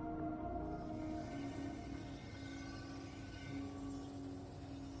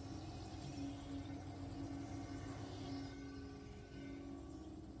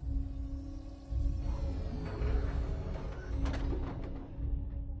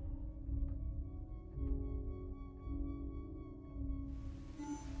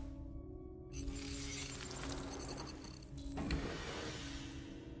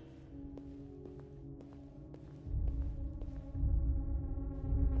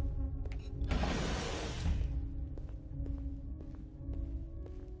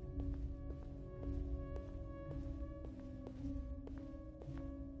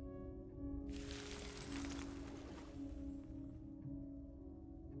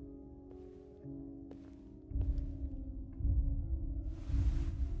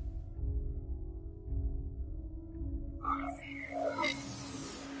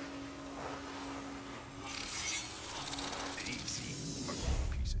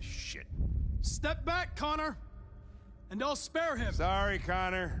 Step back, Connor! And I'll spare him. Sorry,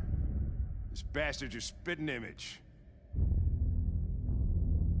 Connor. This bastard's your spitting image.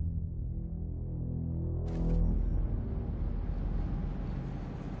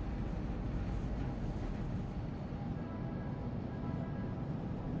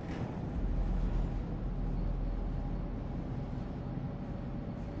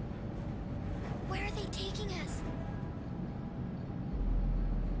 Where are they taking us?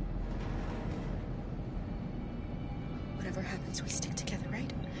 Whatever happens, we stick together,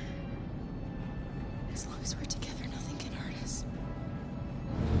 right? As long as we're together, nothing can hurt us.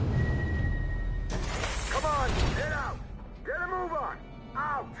 Come on, get out! Get a move on!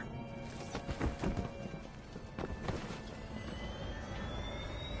 Out!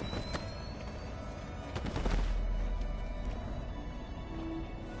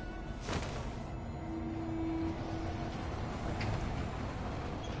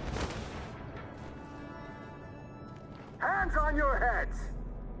 Hands on your heads!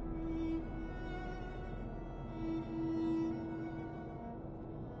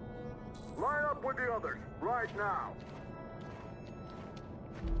 Line up with the others, right now.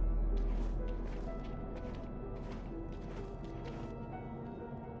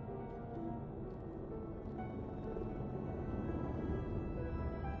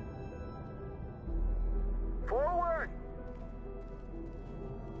 Forward!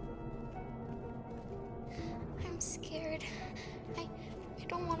 I'm scared. I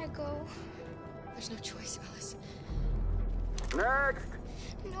don't want to go. There's no choice, Alice. Next!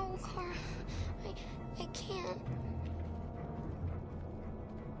 No, Kara. I can't.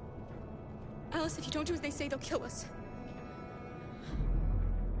 Alice, if you don't do as they say, they'll kill us.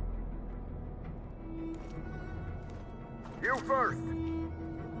 You first!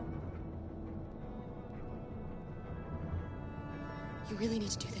 You really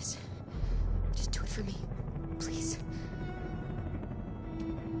need to do this. Just do it for me. Please.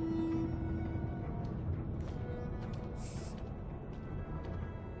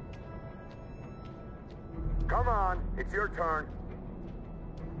 Come on, it's your turn.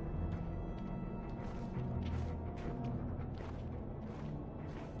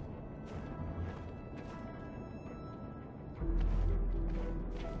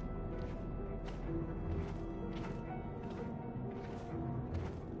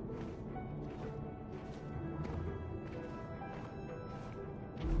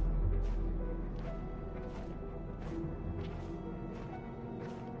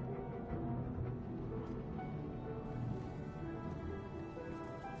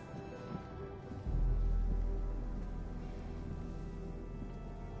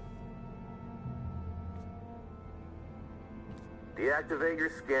 Deactivate your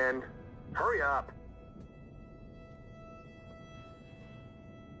skin. Hurry up.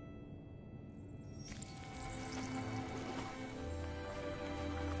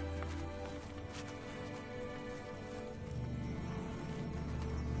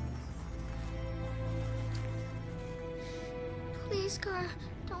 Please, Kara,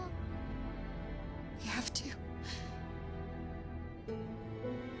 don't. We have to.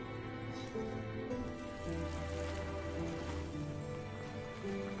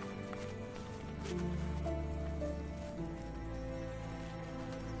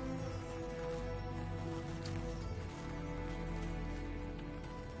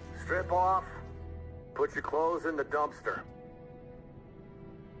 Strip off. Put your clothes in the dumpster.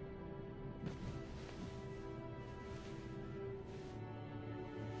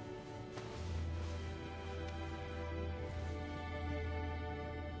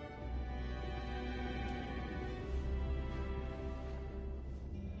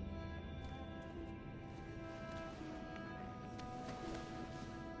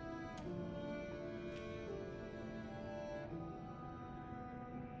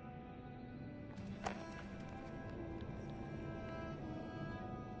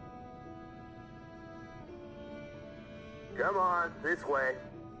 Come on, this way.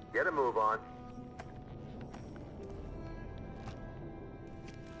 Get a move on.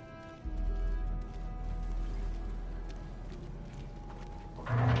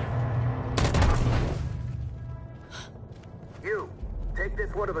 You, take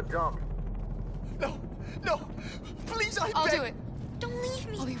this one to the dump. No, no, please, I'll do it. Don't leave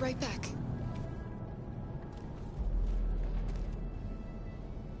me. I'll be right back.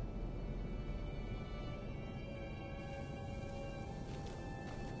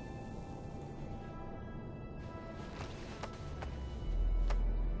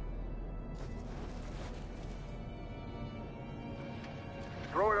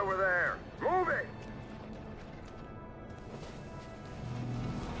 Throw it over there. Move it!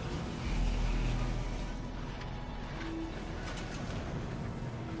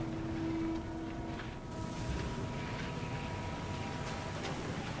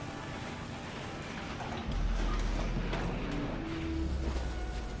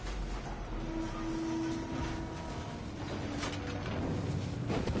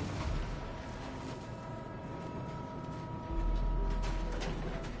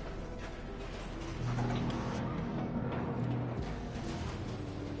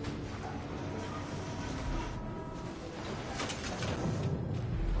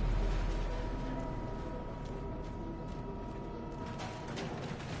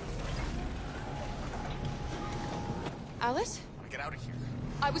 Alice? I want to get out of here.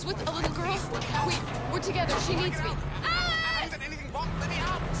 I was with a little girl. We're together. She needs me. I haven't done anything wrong. Let me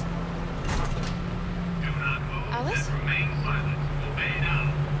out. Do not move. Alice? And remain silent. Obey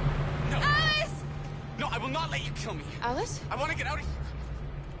now. No. Alice! No, I will not let you kill me. Alice? I want to get out of here.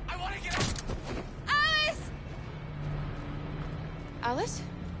 I want to get out. Alice! Alice?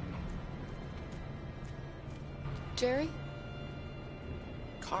 Jerry?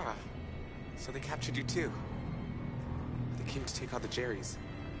 Kara. So they captured you too. They came to take out the Jerrys.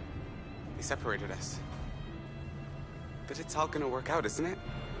 They separated us. But it's all gonna work out, isn't it?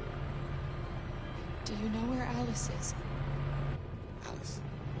 Do you know where Alice is? Alice?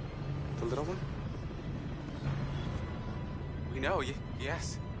 The little one? We know,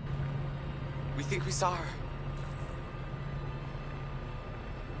 yes. We think we saw her.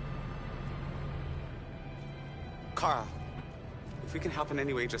 Kara, if we can help in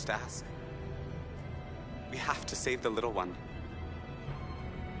any way, just ask. We have to save the little one.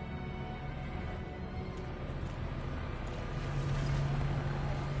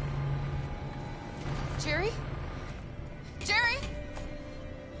 Jerry? Jerry?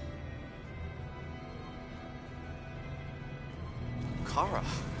 Kara.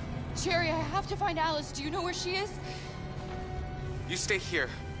 Jerry, I have to find Alice. Do you know where she is? You stay here.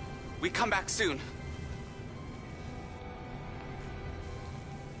 We come back soon.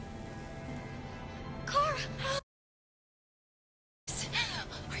 Kara!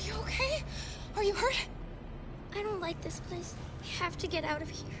 Are you okay? Are you hurt? I don't like this place. We have to get out of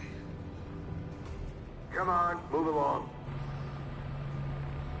here. Come on, move along.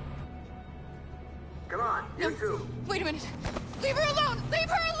 Come on, you two. Wait a minute. Leave her alone! Leave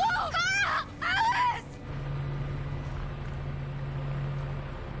her alone! Kara! Alice!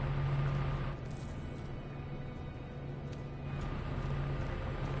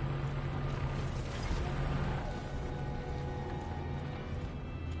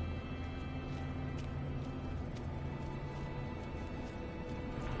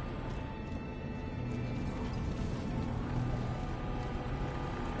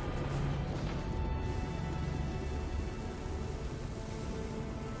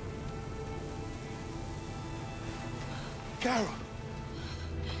 Carol!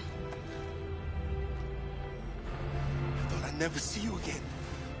 I thought I'd never see you again.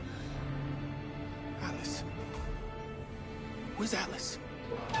 Alice. Where's Alice?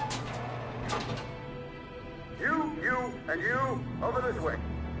 You, and you, over this way.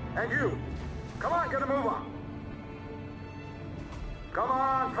 And you. Come on, get a move on. Come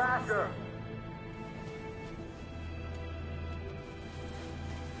on, faster.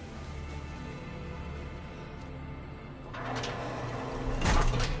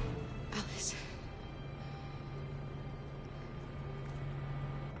 Alice.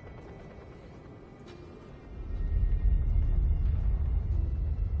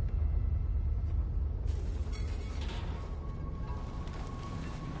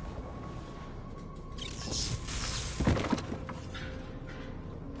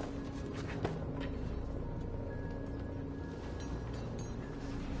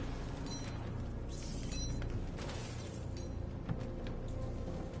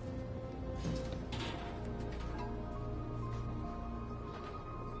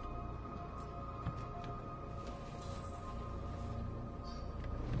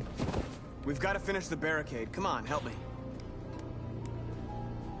 We've got to finish the barricade. Come on, help me.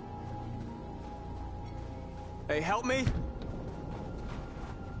 Hey, help me!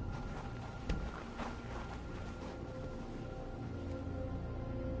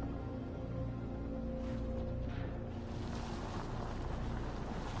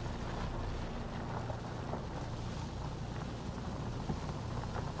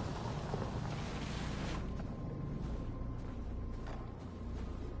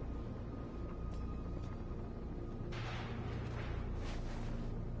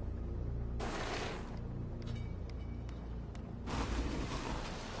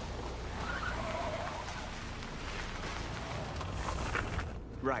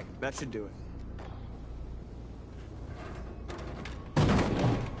 Right, that should do it.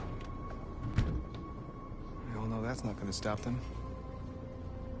 We all know that's not gonna stop them.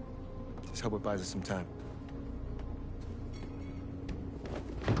 Just hope it buys us some time.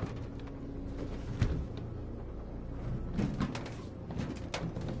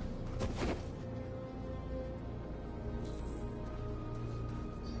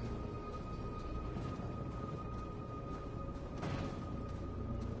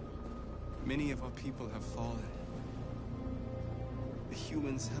 Many of our people have fallen. The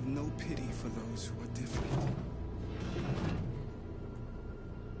humans have no pity for those who are different.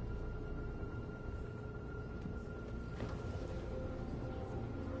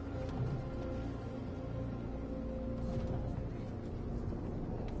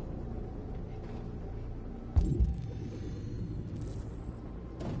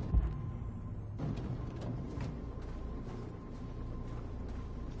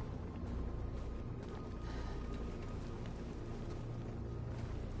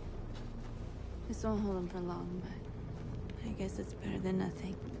 This won't hold him for long, but I guess it's better than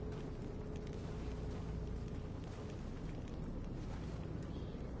nothing.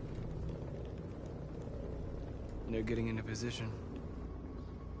 They're getting into position.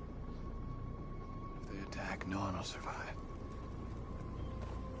 If they attack, no one will survive.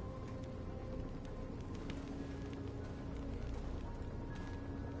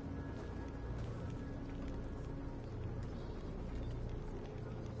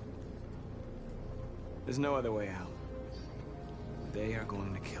 There's no other way out. They are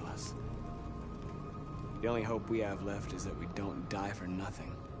going to kill us. The only hope we have left is that we don't die for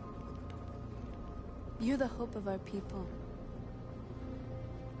nothing. You're the hope of our people.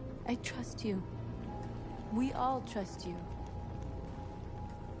 I trust you. We all trust you.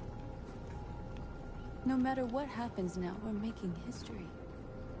 No matter what happens now, we're making history.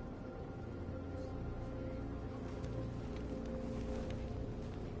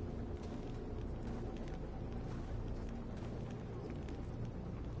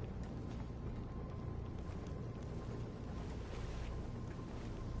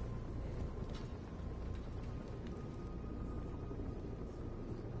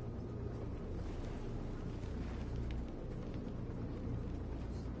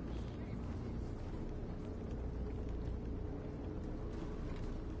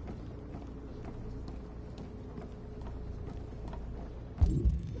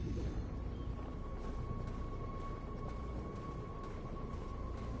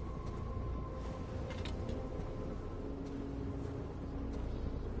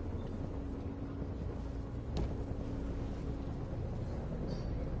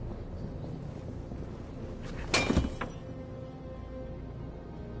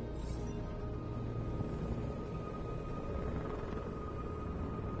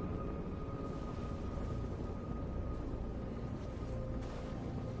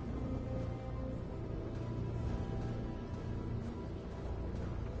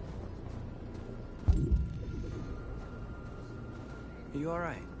 Are you all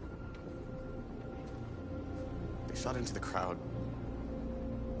right? They shot into the crowd.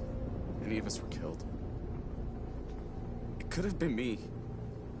 Many of us were killed. It could have been me.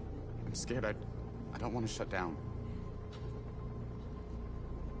 I'm scared. I don't want to shut down.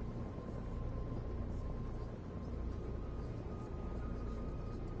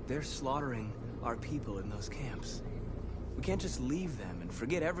 They're slaughtering our people in those camps. We can't just leave them and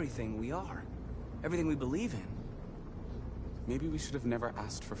forget everything we are. Everything we believe in. Maybe we should have never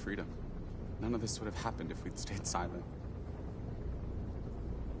asked for freedom. None of this would have happened if we'd stayed silent.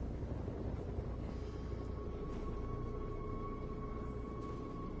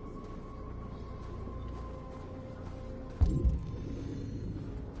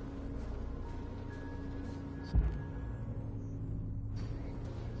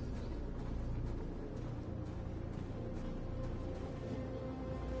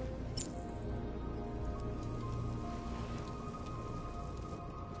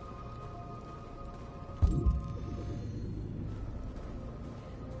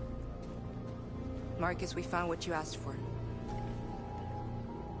 Marcus, we found what you asked for.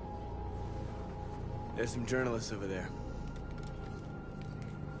 There's some journalists over there.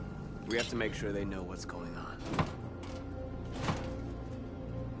 We have to make sure they know what's going on.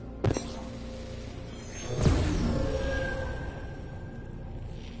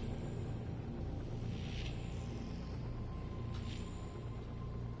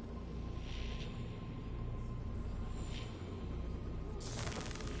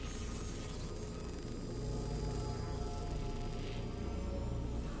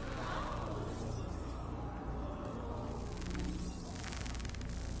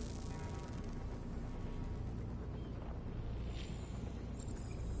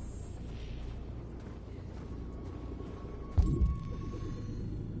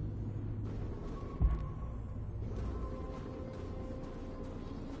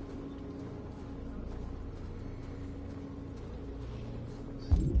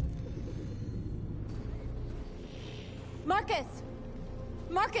 Marcus!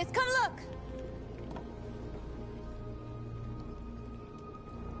 Marcus, come look!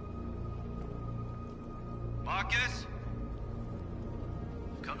 Marcus?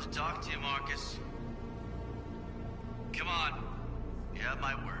 Come to talk to you, Marcus. Come on. You have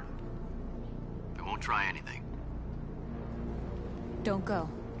my word. I won't try anything. Don't go.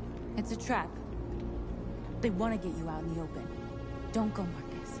 It's a trap. They want to get you out in the open. Don't go,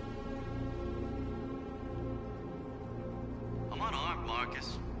 Marcus. I'm unarmed,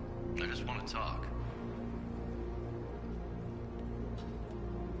 Marcus. I just want to talk.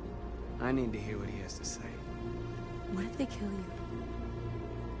 I need to hear what he has to say. What if they kill you?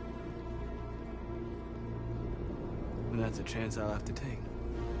 And that's a chance I'll have to take.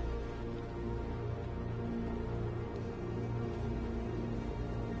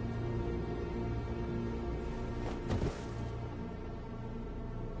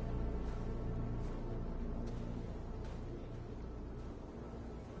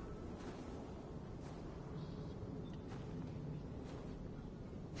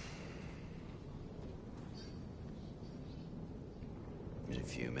 In a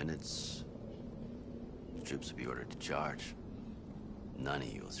few minutes, the troops will be ordered to charge. None of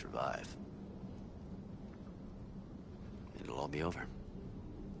you will survive. It'll all be over.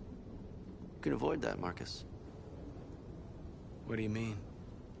 You can avoid that, Marcus. What do you mean?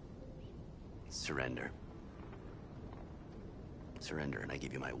 Surrender. Surrender, and I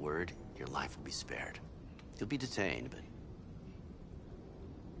give you my word, your life will be spared. You'll be detained, but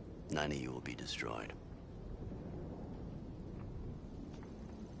none of you will be destroyed.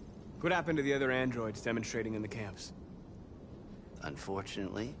 What happened to the other androids demonstrating in the camps?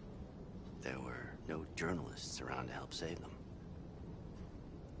 Unfortunately, there were no journalists around to help save them.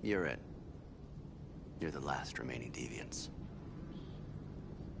 You're it. You're the last remaining deviants.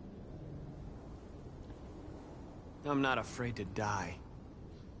 I'm not afraid to die.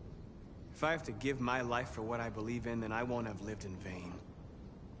 If I have to give my life for what I believe in, then I won't have lived in vain.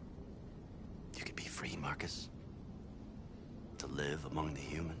 You could be free, Marcus. To live among the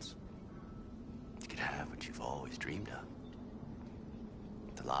humans. You could have what you've always dreamed of.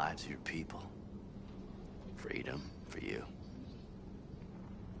 The lives of your people. Freedom for you.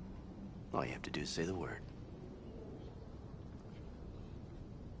 All you have to do is say the word.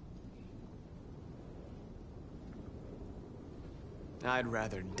 I'd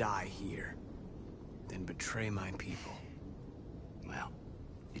rather die here than betray my people. Well,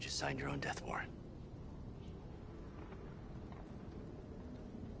 you just signed your own death warrant.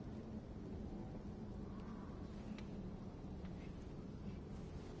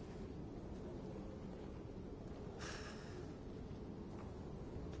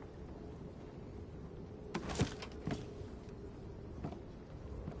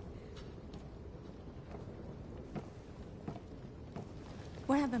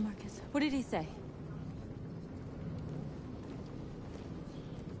 What happened, Marcus? What did he say?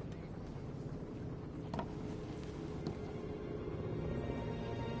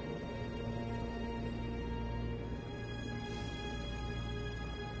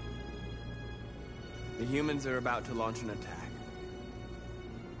 The humans are about to launch an attack.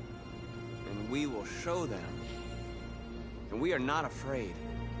 And we will show them. And we are not afraid.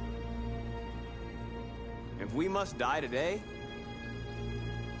 If we must die today,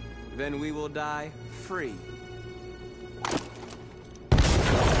 then we will die free.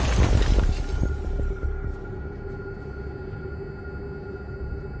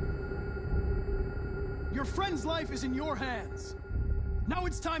 Your friend's life is in your hands. Now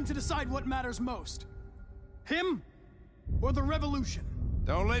it's time to decide what matters most. Him or the revolution?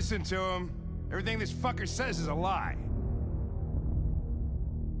 Don't listen to him. Everything this fucker says is a lie.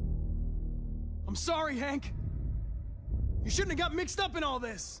 I'm sorry, Hank. You shouldn't have got mixed up in all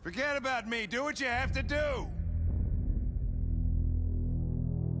this. Forget about me. Do what you have to do.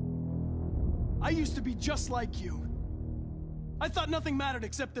 I used to be just like you. I thought nothing mattered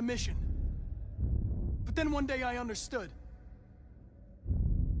except the mission. But then one day I understood.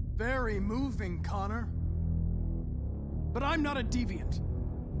 Very moving, Connor. But I'm not a deviant.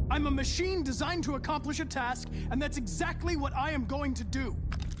 I'm a machine designed to accomplish a task, and that's exactly what I am going to do.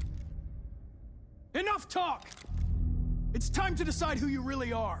 Enough talk! It's time to decide who you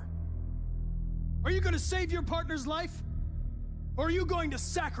really are. Are you going to save your partner's life? Or are you going to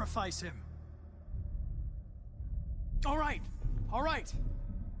sacrifice him? All right.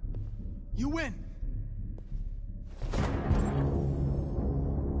 You win.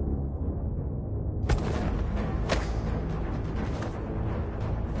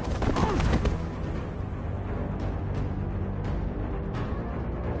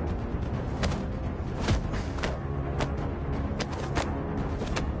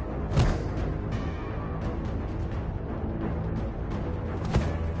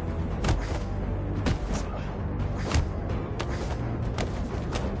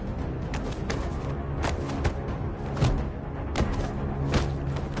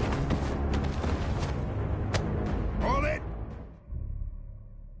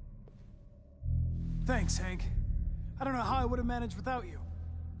 Thanks, Hank. I don't know how I would have managed without you.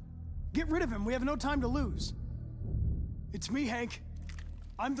 Get rid of him. We have no time to lose. It's me, Hank.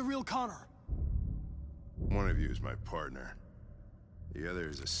 I'm the real Connor. One of you is my partner. The other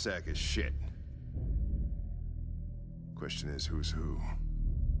is a sack of shit. Question is, who's who?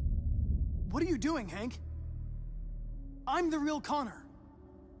 What are you doing, Hank? I'm the real Connor.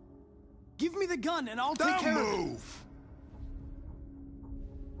 Give me the gun and I'll take care of it. Move!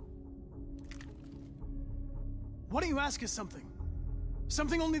 Why don't you ask us something?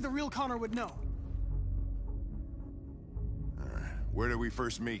 Something only the real Connor would know. Alright, where did we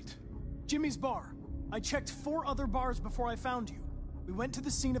first meet? Jimmy's bar. I checked 4 other bars before I found you. We went to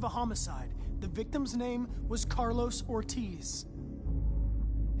the scene of a homicide. The victim's name was Carlos Ortiz.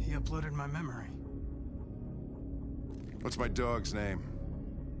 He uploaded my memory. What's my dog's name?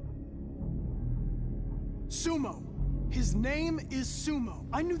 Sumo. His name is Sumo.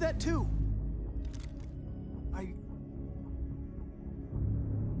 I knew that too.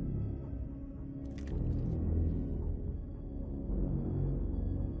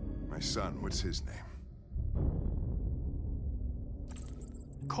 My son, what's his name?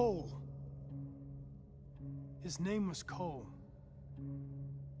 Cole. His name was Cole.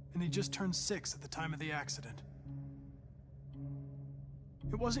 And he just turned 6 at the time of the accident.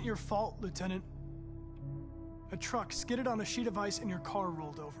 It wasn't your fault, Lieutenant. A truck skidded on a sheet of ice and your car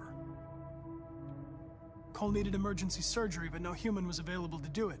rolled over. Cole needed emergency surgery, but no human was available to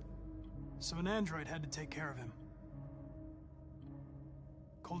do it. So an android had to take care of him.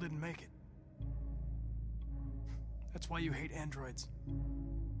 Cole didn't make it. That's why you hate androids.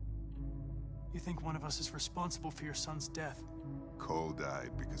 You think one of us is responsible for your son's death. Cole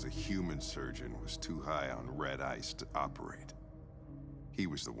died because a human surgeon was too high on red ice to operate. He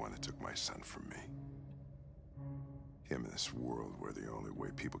was the one that took my son from me. Him in this world where the only way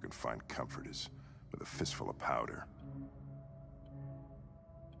people can find comfort is with a fistful of powder.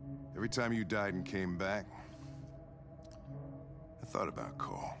 Every time you died and came back, I thought about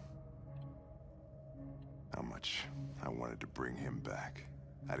Cole. How much I wanted to bring him back.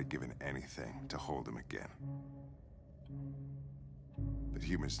 I'd have given anything to hold him again. But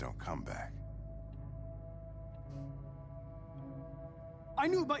humans don't come back. I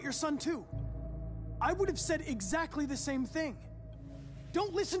knew about your son too. I would have said exactly the same thing.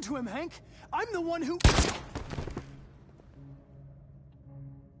 Don't listen to him, Hank. I'm the one who...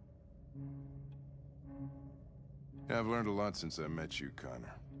 Yeah, I've learned a lot since I met you,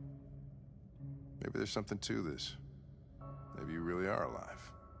 Connor. Maybe there's something to this. Maybe you really are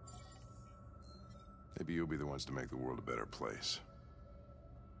alive. Maybe you'll be the ones to make the world a better place.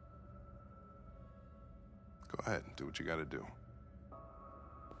 Go ahead and do what you gotta do.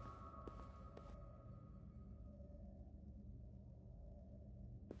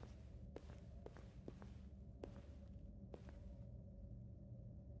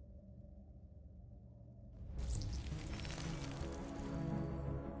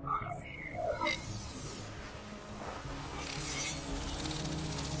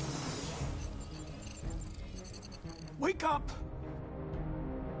 Wake up!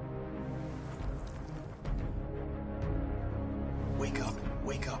 Wake up,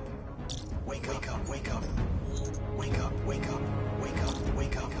 wake up. Wake up, wake up. Wake up, wake up. Wake up,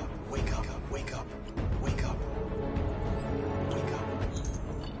 wake up. Wake up, wake up. Wake up. Wake up.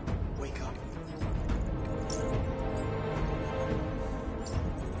 Wake up.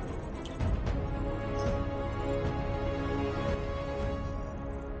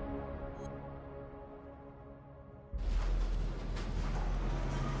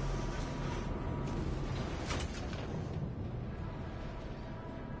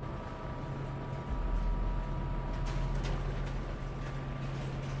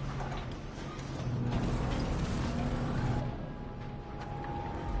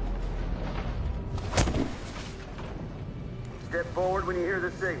 Step forward when you hear the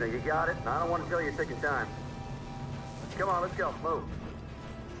signal. You got it? I don't want to tell you a second time. Come on, let's go. Move.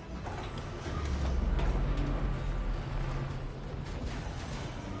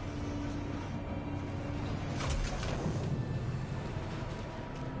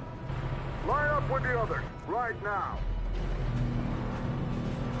 Line up with the others, right now.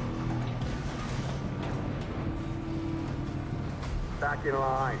 Back in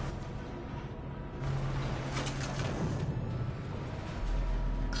line.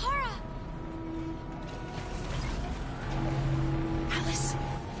 Alice!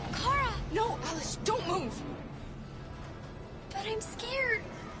 Kara! No, Alice, don't move! But I'm scared.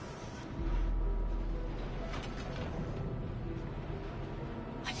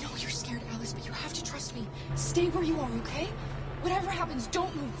 I know you're scared, Alice, but you have to trust me. Stay where you are, okay? Whatever happens,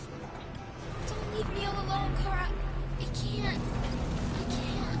 don't move. Don't leave me all alone, Kara. I can't. I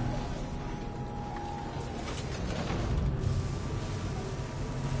can't.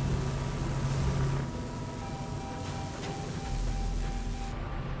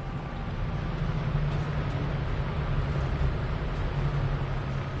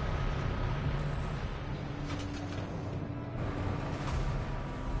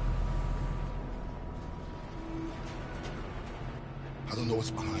 I don't know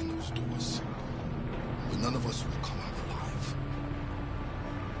what's behind those doors, but none of us will come out alive.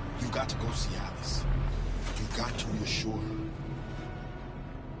 You've got to go see Alice. You've got to reassure her.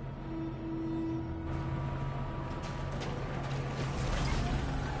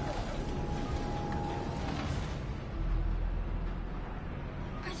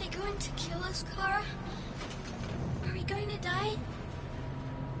 Are they going to kill us, Kara? Are we going to die?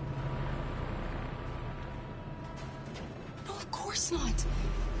 No, of course not.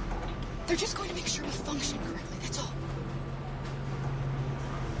 They're just going to make sure we function correctly, that's all.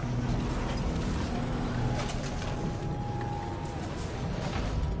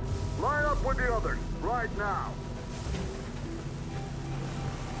 Line up with the others, right now.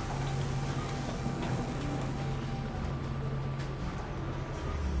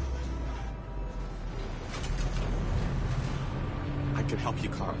 I can help you,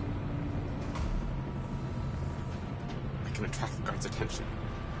 Kara. I can attract the guards' attention.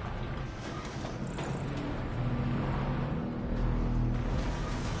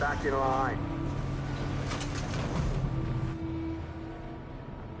 Back in line.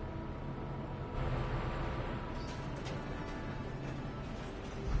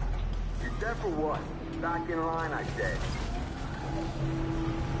 You're dead for what? Back in line, I said.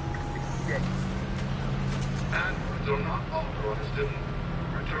 Shit. Androids are not authorized in.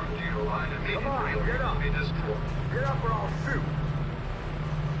 Return to your line immediately. Come on, or get you up. will be destroyed. Get up or I'll shoot.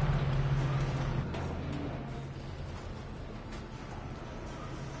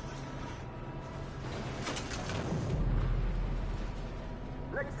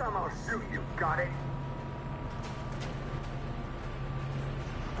 Next time I'll shoot you, got it?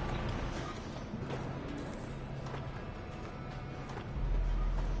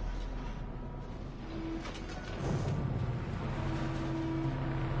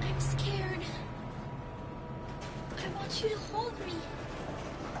 I'm scared. I want you to hold me.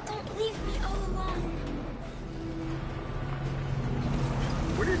 Don't leave me all alone.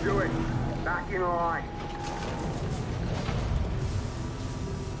 What are you doing? Back in line.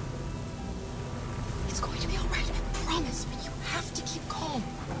 It's going to be all right, I promise, but you have to keep calm.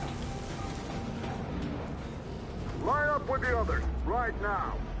 Line up with the others, right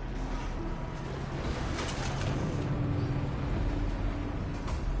now.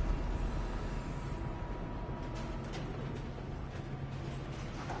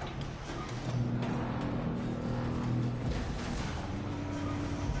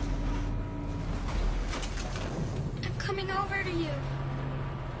 I'm coming over to you.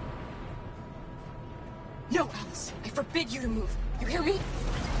 No, Alice, I forbid you to move. You hear me?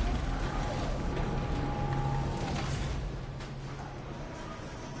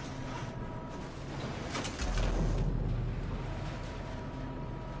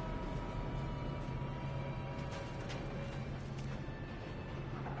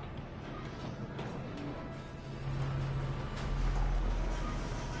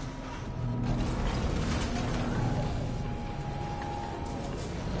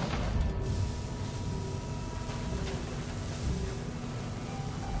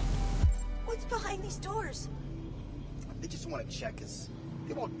 What's behind these doors? They just want to check us.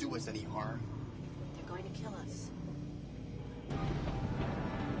 They won't do us any harm. They're going to kill us.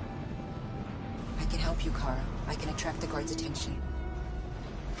 I can help you, Kara. I can attract the guards' attention.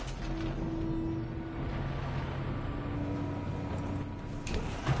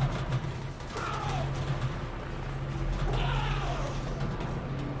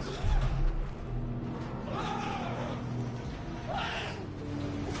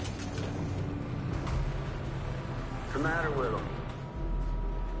 What's the matter with them?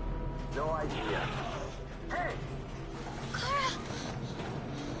 No idea. Hey! Kara!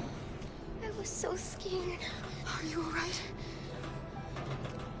 I was so scared. Are you all right?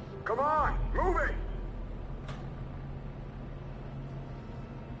 Come on, move it!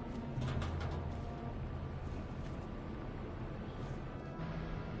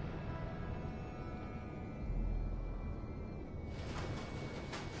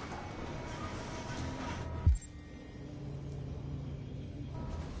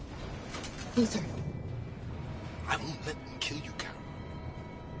 Luther. I won't let them kill you, Carol.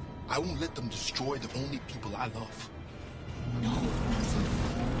 I won't let them destroy the only people I love. No, Luther.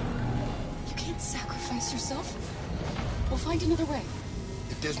 You can't sacrifice yourself. We'll find another way.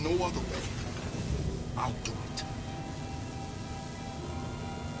 If there's no other way, I'll do it.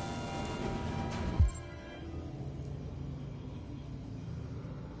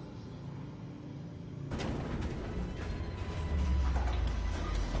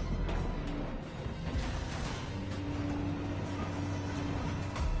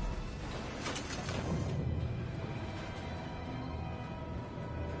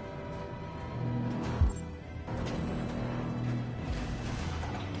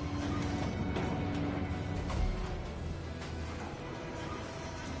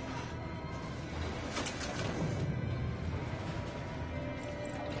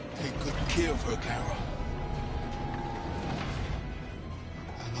 of her, Kara.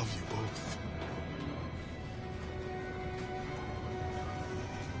 I love you both.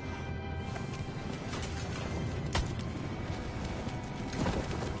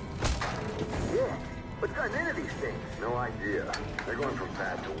 Yeah, what's gotten into these things? No idea. They're going from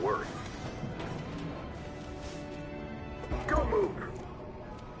bad to worse. Don't move!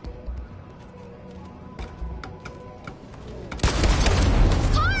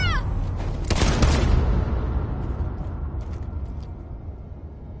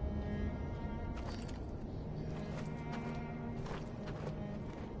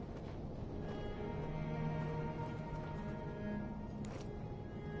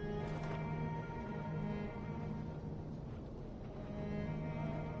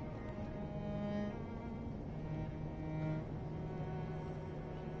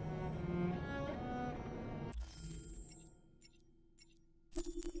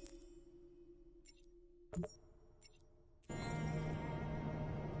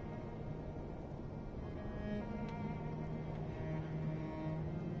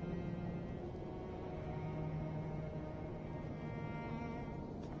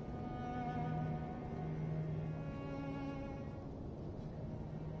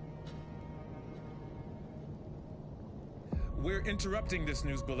 We're interrupting this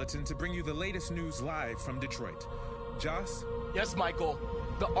news bulletin to bring you the latest news live from Detroit. Joss? Yes, Michael.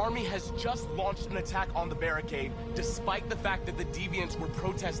 The army has just launched an attack on the barricade, despite the fact that the Deviants were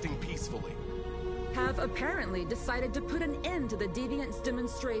protesting peacefully. Have apparently decided to put an end to the Deviants'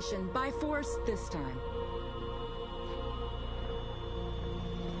 demonstration by force this time.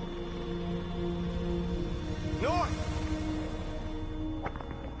 North!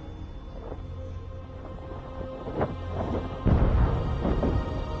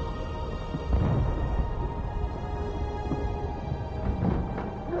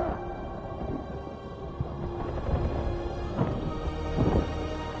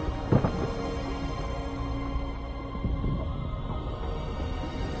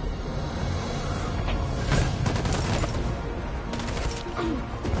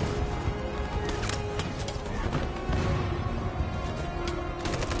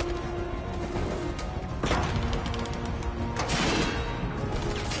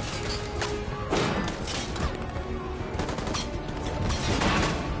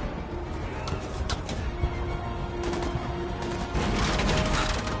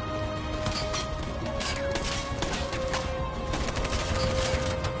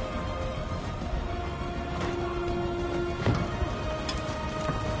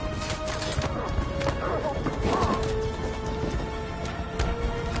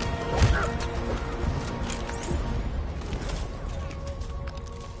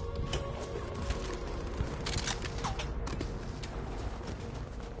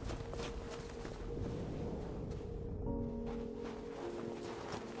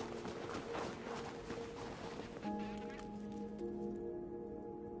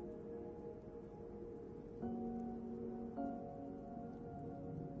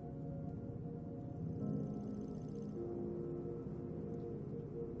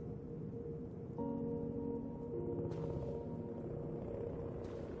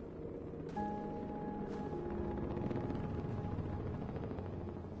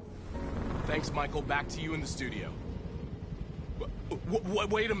 Thanks, Michael. Back to you in the studio.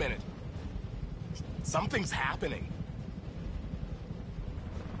 Wait a minute. Something's happening.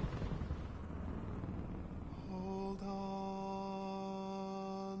 Hold on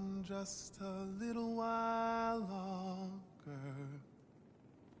just a little while longer.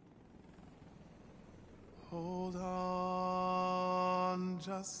 Hold on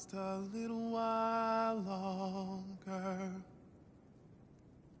just a little while longer.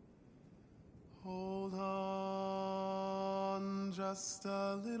 Hold on just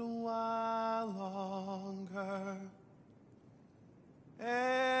a little while longer.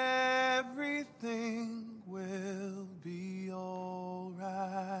 Everything will be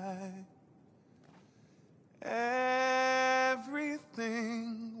alright.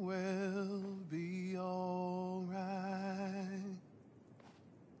 Everything will be alright.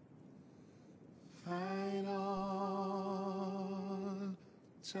 Fight on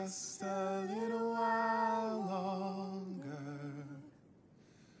just a little while longer.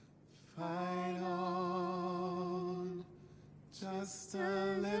 Fight on just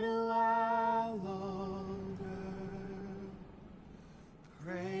a little while longer.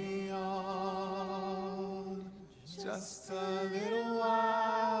 Pray on just a little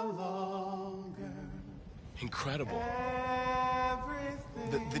while longer. Incredible.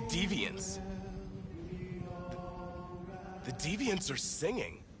 The Deviants. The Deviants are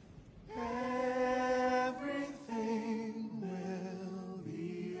singing.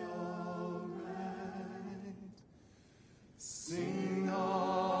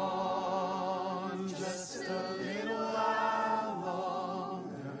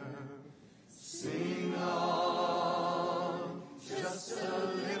 just a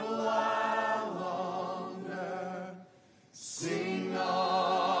little while longer. Sing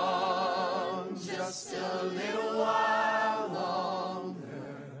on, just a little while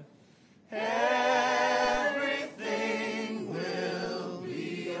longer. Everything will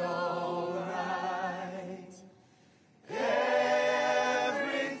be alright.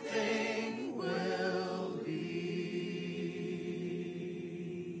 Everything will be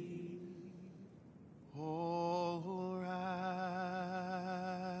alright.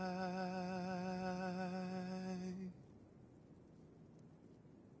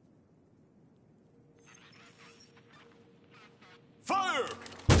 Fire!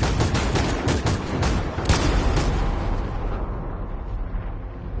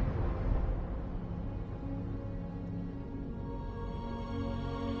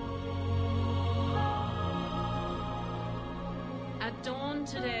 At dawn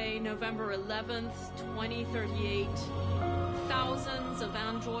today, November 11th, 2038, thousands of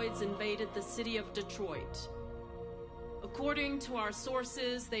androids invaded the city of Detroit. According to our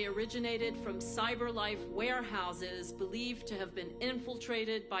sources, they originated from CyberLife warehouses believed to have been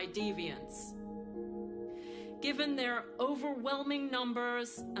infiltrated by deviants. Given their overwhelming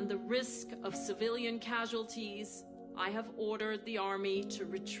numbers and the risk of civilian casualties, I have ordered the army to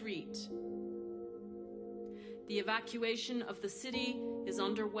retreat. The evacuation of the city is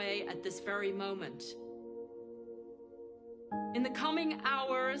underway at this very moment. In the coming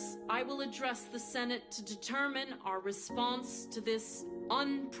hours, I will address the Senate to determine our response to this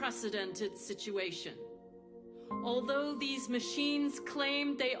unprecedented situation. Although these machines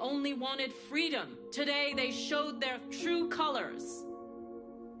claimed they only wanted freedom, today they showed their true colors.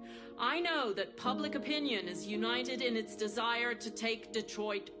 I know that public opinion is united in its desire to take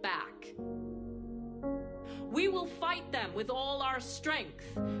Detroit back. We will fight them with all our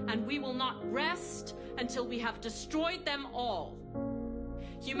strength, and we will not rest until we have destroyed them all.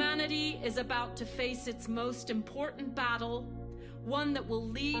 Humanity is about to face its most important battle, one that will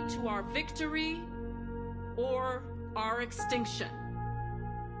lead to our victory or our extinction.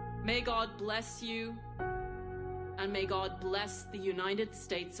 May God bless you, and may God bless the United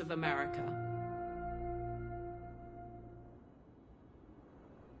States of America.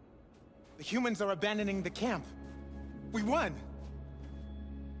 The humans are abandoning the camp. We won!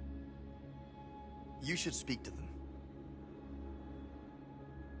 You should speak to them.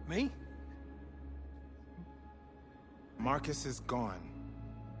 Me? Marcus is gone,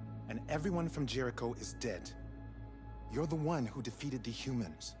 and everyone from Jericho is dead. You're the one who defeated the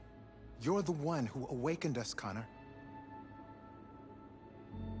humans. You're the one who awakened us, Connor.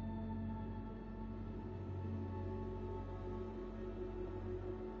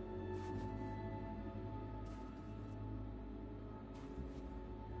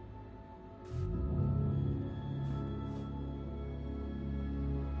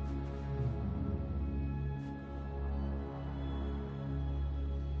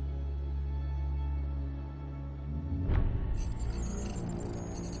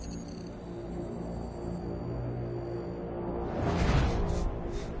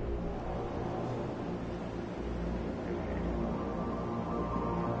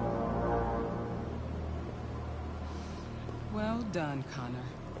 Well done, Connor.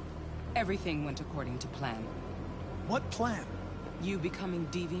 Everything went according to plan. What plan? You becoming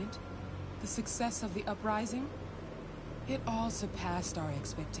deviant, the success of the uprising, it all surpassed our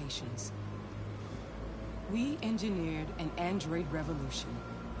expectations. We engineered an android revolution,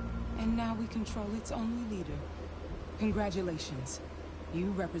 and now we control its only leader. Congratulations.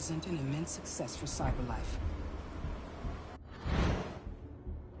 You represent an immense success for CyberLife.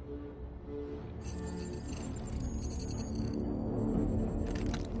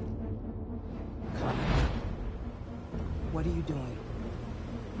 What are you doing?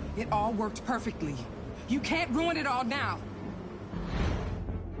 It all worked perfectly. You can't ruin it all now.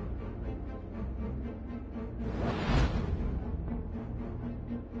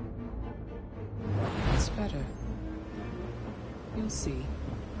 It's better. You'll see.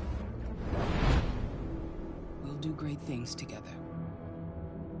 We'll do great things together.